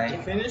 hi. Hi.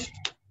 You finished?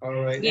 All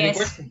right. Yes. Any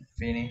questions?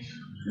 Finish.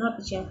 No,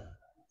 teacher.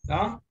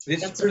 No? This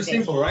is That's pretty okay.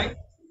 simple, right?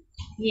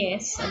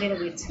 Yes, a little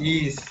bit.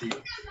 Easy.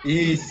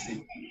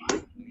 Easy.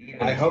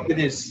 I hope it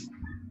is.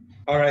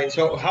 All right.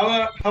 So how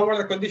are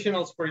the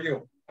conditionals for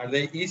you? Are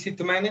they easy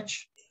to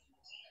manage?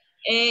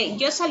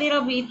 Just a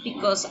little bit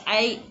because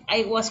I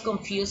was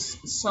confused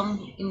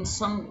in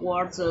some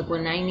words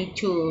when I need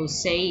to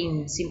say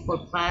in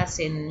simple past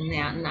and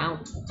now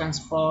to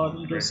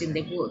transform using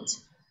the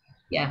goods.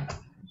 Yeah.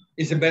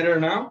 Is it better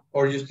now,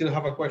 or you still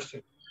have a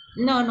question?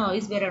 No,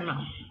 it's better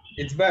now.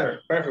 It's better.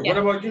 Perfect. Yeah.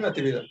 What about you,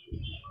 Natividad?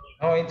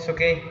 Oh, it's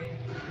okay.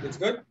 It's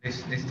good?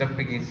 This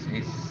topic is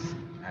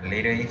a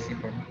little easy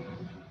for me.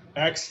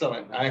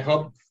 Excellent. I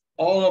hope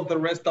all of the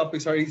rest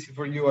topics are easy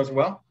for you as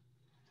well.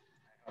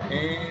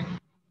 And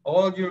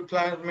all your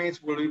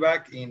classmates will be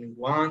back in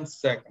 1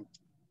 second.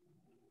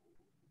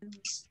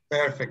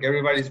 Perfect.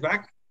 Everybody's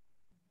back?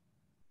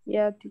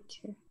 Yeah,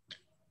 teacher.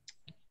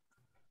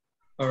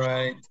 All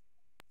right.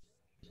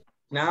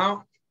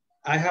 Now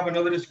I have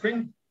another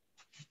screen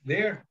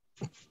there.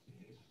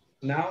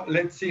 Now,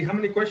 let's see. How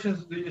many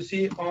questions do you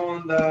see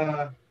on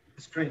the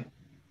screen?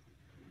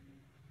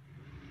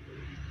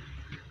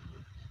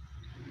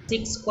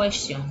 6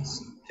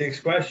 questions. 6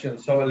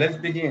 questions. So let's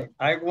begin.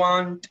 I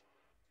want,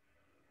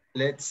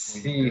 let's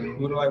see,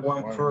 who do I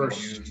want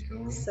first?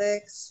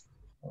 6.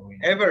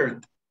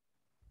 Everett.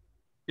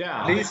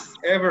 Yeah. Please,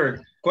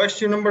 Everett.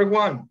 Question number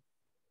 1.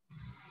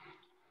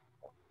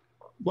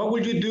 What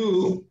would you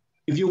do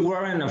if you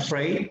weren't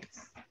afraid?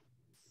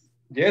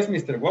 Yes,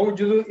 mister. What would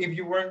you do if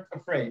you weren't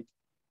afraid?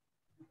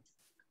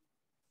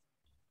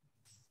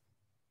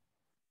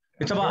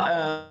 It's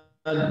about,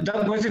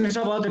 that question is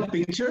about the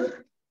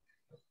picture?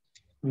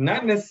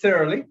 Not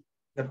necessarily.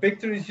 The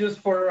picture is just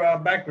for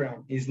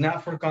background. It's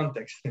not for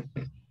context.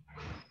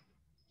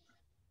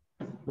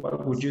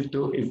 What would you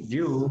do if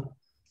you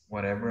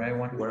Whatever I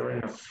want.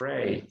 weren't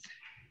afraid?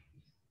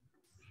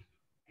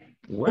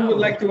 Who would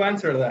like to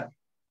answer that?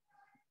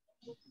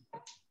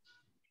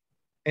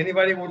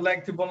 Anybody would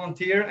like to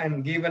volunteer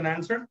and give an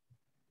answer?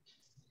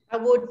 I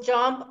would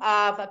jump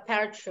off a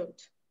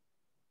parachute.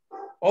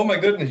 Oh my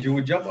goodness, you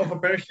would jump off a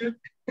parachute?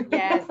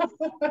 Yes.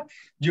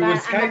 You would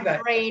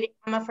skydive.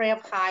 I'm afraid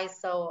of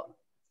heights, so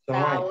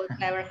that would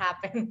never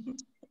happen.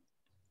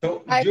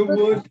 So you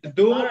would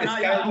do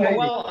skydiving?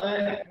 Well,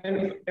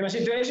 in a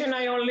situation,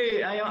 I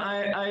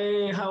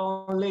have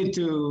only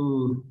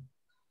to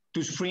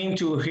scream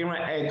to hear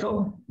my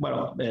echo.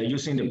 Well,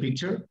 using the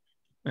picture,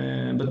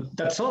 but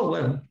that's all.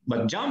 Well,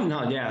 but jump,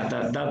 no, yeah,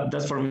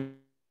 that's for me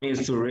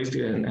is too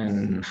risky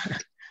and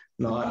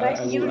no.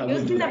 You're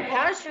using a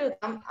parachute.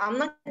 I'm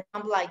not gonna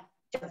jump like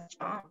just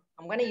jump.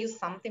 I'm gonna use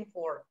something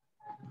for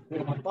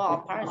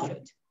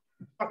parachute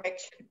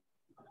protection.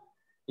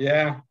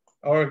 Yeah.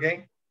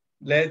 Okay.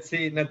 Let's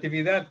see,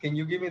 Natividad, can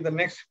you give me the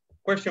next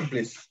question,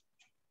 please?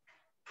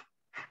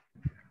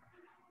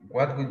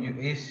 What would you,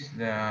 is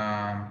the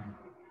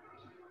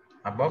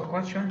above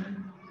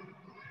question?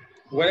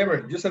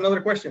 Whatever, just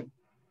another question.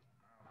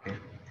 Okay.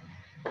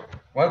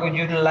 What would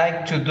you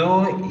like to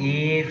do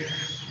if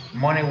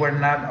money were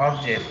not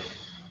object?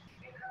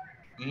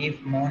 If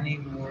money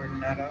were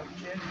not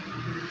object?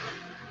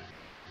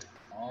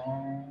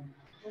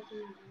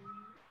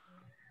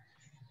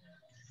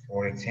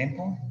 For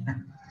example?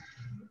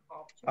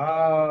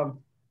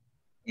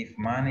 If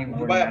money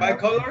were by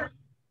color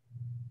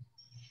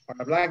or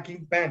a blank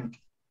ink pen?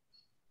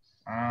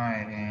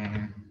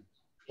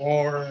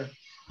 Or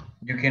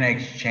you can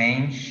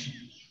exchange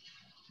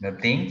the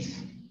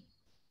things.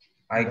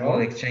 I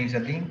will exchange the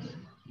things.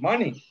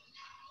 Money.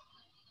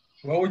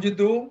 What would you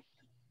do?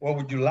 What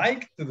would you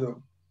like to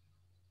do?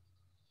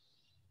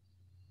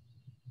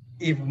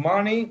 If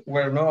money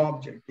were no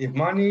object, if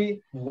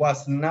money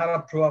was not a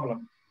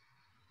problem.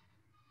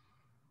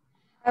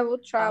 I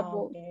would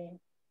travel. Okay.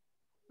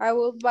 I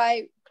would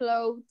buy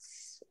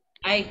clothes.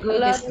 I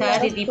would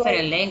study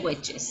different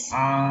languages.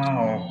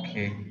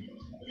 Okay.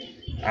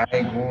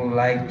 I would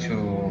like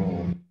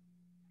to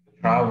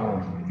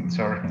travel.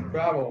 Sorry.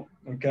 Travel.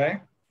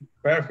 Okay.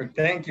 Perfect.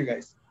 Thank you,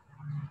 guys.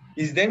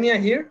 Is Denia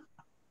here?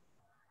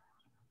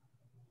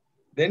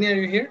 Denia,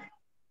 are you here?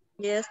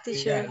 Yes,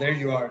 teacher. Yeah, there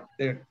you are.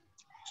 There.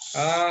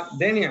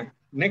 Denia,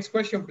 next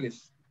question,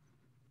 please.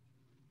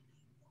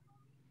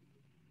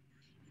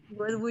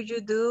 What would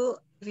you do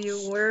if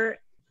you were,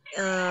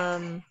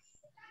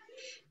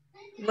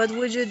 what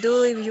would you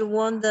do if you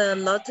won the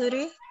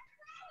lottery?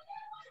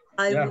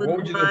 I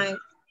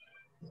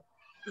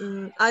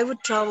would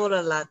travel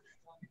a lot.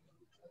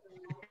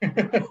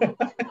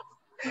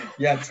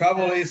 Yeah,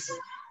 travel is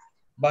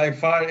by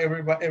far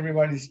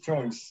everybody's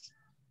choice.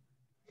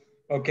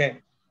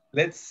 Okay,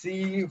 let's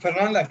see.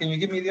 Fernanda, can you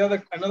give me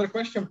another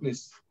question,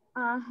 please?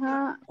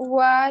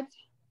 What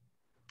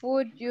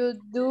would you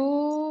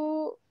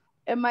do?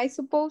 Am I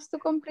supposed to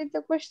complete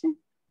the question?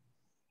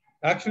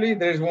 Actually,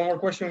 there's one more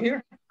question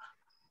here.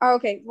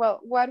 Okay, well,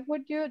 what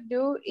would you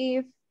do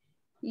if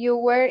you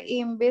were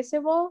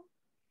invisible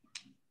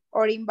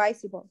or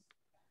invisible?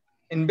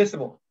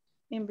 Invisible.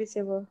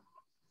 Invisible.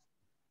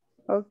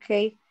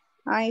 Okay,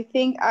 I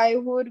think I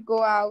would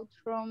go out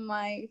from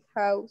my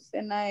house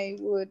and I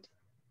would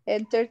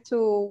enter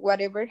to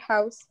whatever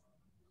house,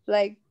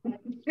 like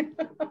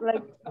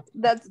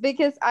that's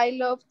because I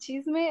love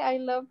chisme. I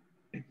love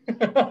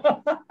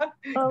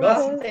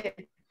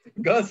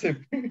gossip.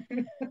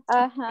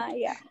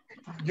 Yeah.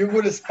 You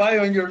would spy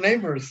on your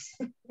neighbors.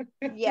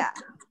 Yeah.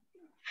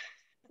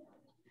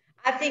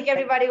 I think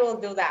everybody will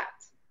do that.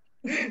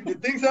 You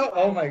think so?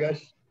 Oh my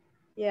gosh.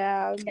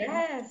 Yeah.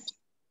 Yes.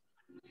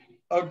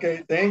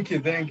 Okay, thank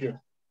you.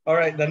 All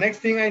right, the next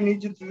thing I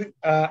need you to do,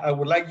 I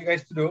would like you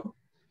guys to do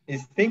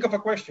is think of a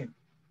question.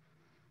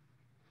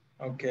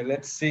 Okay,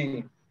 let's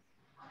see.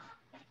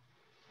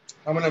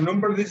 I'm gonna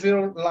number these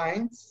little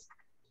lines.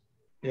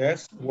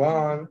 Yes,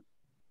 1,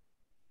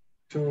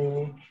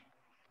 2,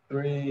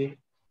 3,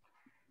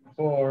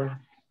 4,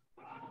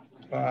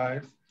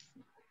 5,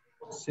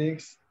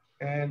 6,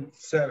 and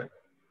 7.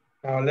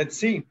 Now let's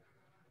see.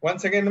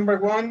 Once again, number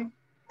 1,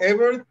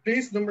 Everett,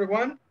 please, number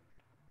 1.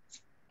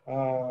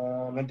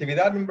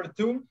 Natividad, number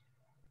 2.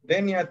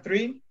 Denia,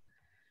 3.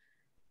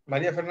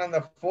 Maria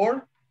Fernanda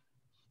 4,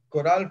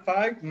 Coral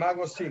 5,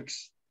 Mago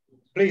 6.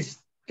 Please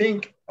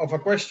think of a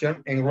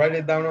question and write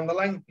it down on the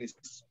line,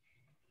 please.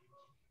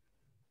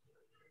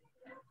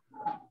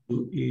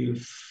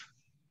 If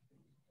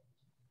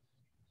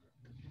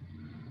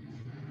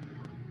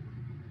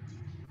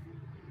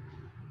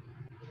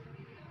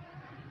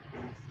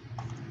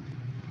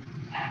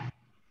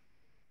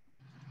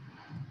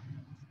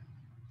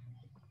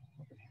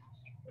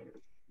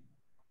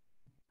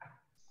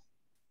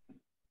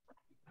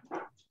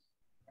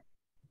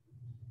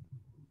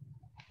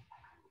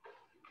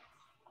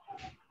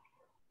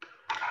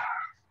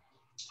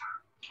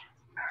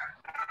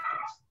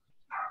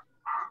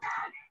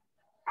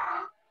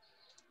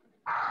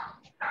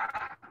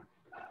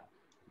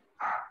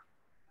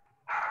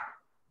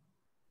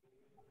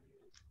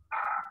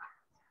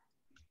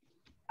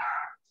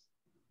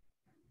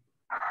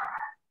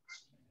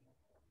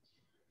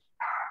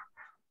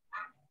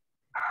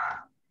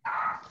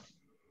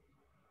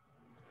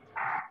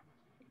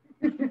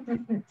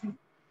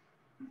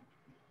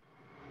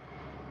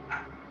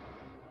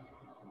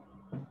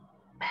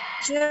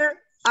Teacher,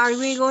 are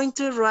we going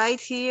to write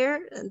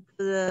here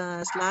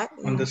the slide?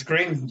 On the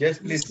screen, yes,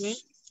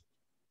 please.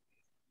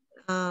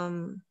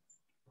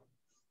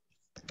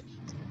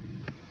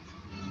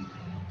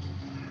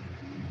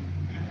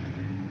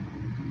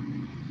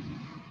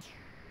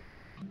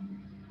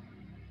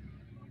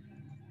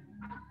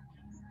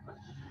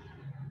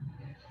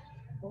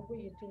 What would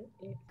you do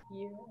if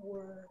you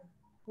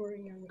were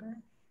younger?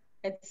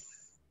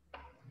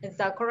 Is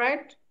that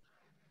correct?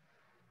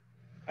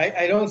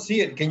 I don't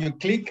see it. Can you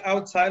click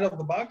outside of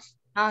the box?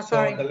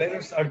 Sorry. So the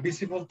letters are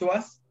visible to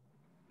us?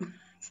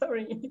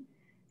 Sorry.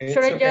 It's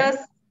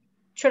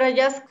Should I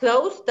just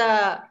close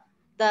the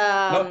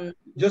no,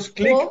 just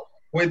click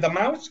with the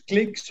mouse,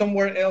 click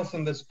somewhere else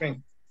on the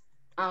screen.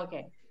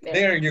 Okay.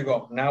 There you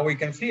go. Now we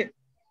can see it.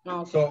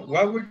 Okay. So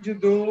what would you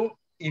do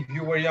if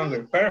you were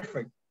younger?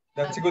 Perfect.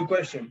 That's a good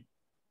question.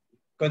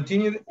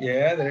 Continue.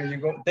 Yeah, there you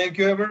go. Thank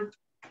you, Ebert.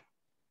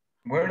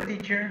 Where,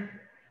 teacher?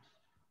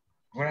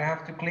 Where I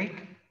have to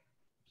click?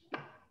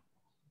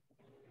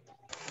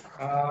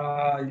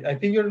 I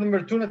think you're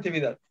number 2,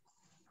 Natividad.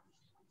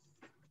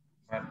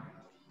 But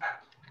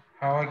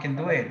how I can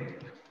do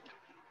it?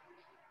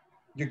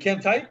 You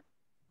can't type?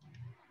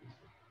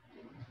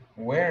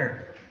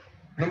 Where?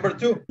 Number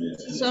 2.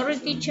 Sorry,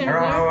 teacher.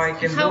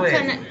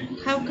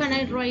 How can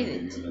I write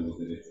it?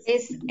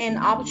 It's in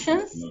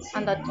options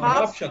on the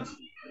top. Options.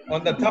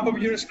 On the top of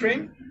your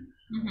screen,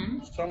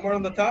 somewhere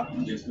on the top,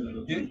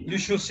 you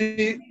should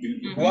see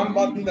one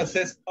button that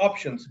says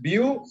options,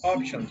 view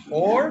options,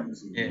 or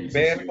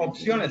ver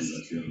opciones.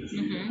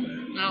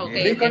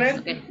 Click on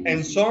it,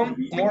 and some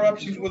more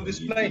options will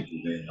display.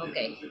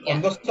 Okay.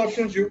 On those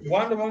options,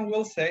 one of them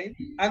will say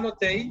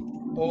annotate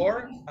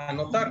or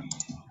anotar.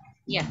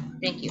 Yeah,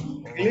 thank you.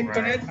 Click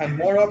on it, and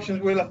more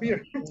options will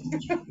appear.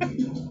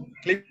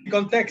 Click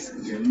on text.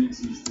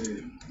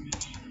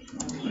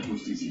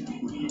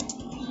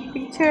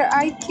 Teacher,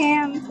 I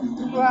can't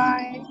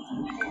write.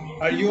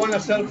 Are you on a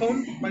cell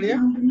phone, Maria?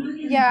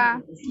 Yeah.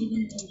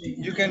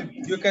 You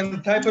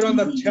can type it on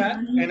the chat,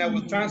 and I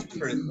will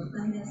transfer it.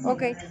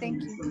 Okay,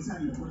 thank you.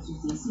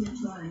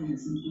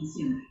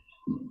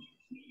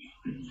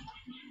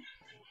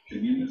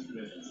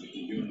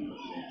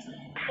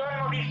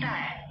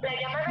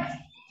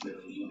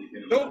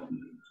 No.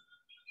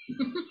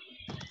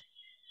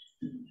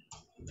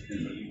 En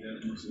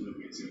realidad no sé lo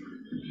que es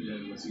el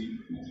alguacil,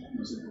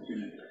 no sé por qué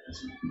me trae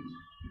así.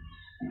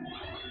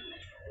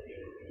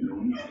 Lo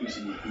único que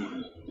se me ocurre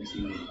es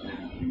lo de traer.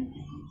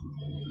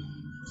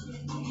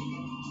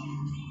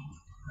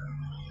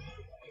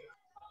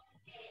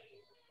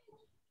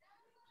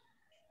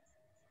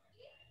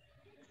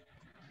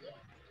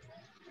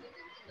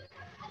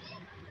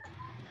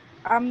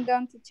 I'm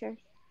done, teacher.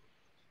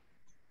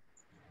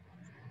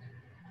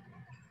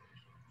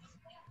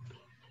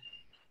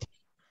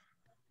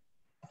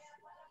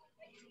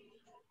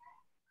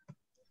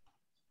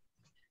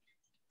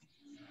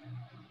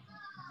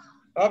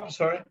 Oh,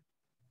 sorry.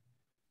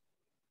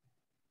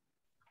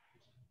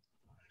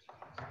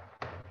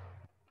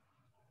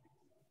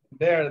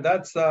 There,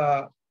 that's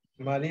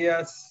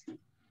Maria's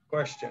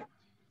question.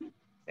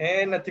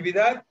 And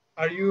Natividad,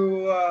 are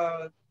you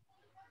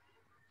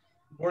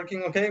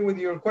working okay with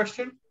your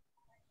question?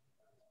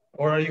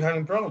 Or are you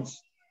having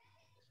problems?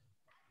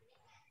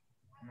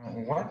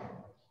 What?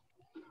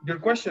 Your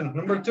question,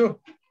 number 2.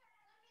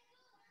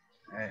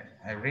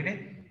 I read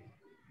it.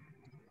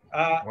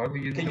 What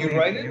would you can do you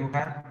write it?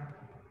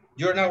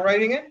 You're not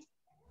writing it?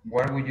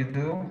 What would you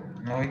do?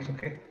 No, it's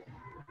okay.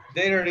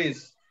 There it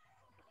is.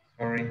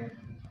 Sorry.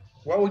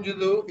 What would you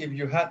do if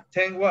you had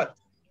 10 what?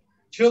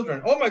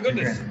 Children. Oh my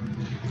goodness.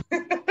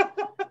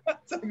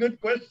 That's a good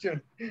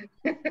question.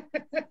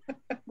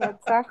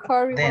 That's a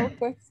horrible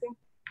question.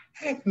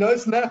 No,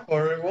 it's not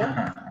horrible.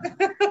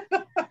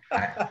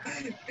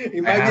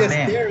 It might be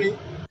scary.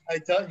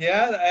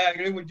 Yeah, I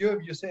agree with you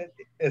if you said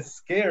it's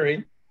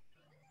scary.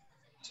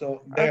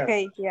 So there.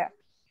 Okay, yeah.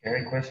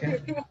 Scary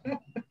question.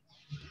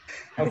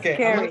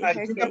 Okay, I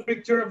took a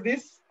picture of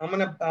this. I'm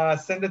gonna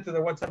send it to the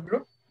WhatsApp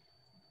group.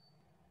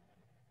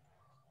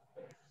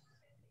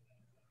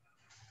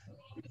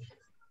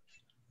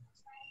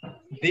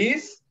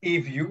 This,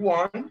 if you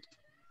want,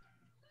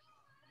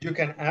 you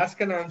can ask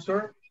and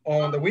answer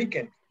on the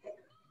weekend.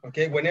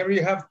 Okay, whenever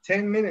you have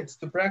 10 minutes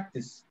to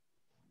practice.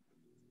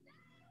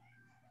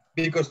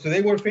 Because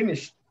today we're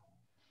finished.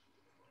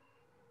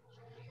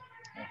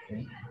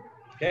 Okay.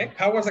 Okay,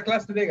 how was the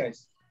class today,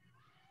 guys?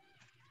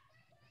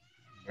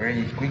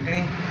 Very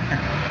quickly.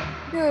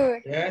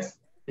 Good. Yes,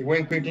 it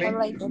went quickly. I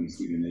like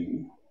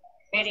it.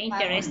 Very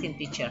interesting,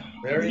 teacher.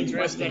 Very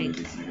interesting.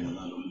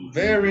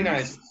 Very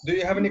nice. Do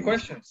you have any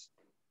questions?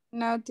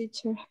 No,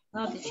 teacher.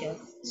 No, teacher.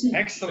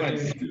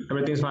 Excellent.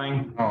 Everything's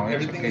fine. Oh,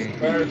 Everything okay. is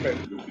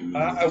perfect.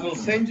 I will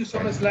send you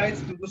some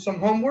slides to do some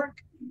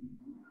homework.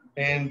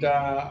 And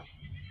have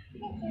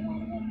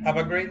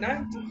a great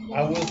night.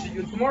 I will see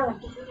you tomorrow.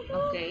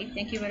 Okay,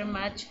 thank you very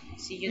much.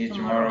 See you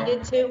tomorrow. You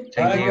too. Thank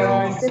Bye, you.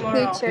 guys. The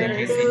teacher. Thank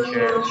you,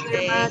 teacher.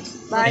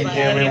 Bye. Thank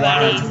you,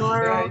 everyone.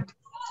 Good night.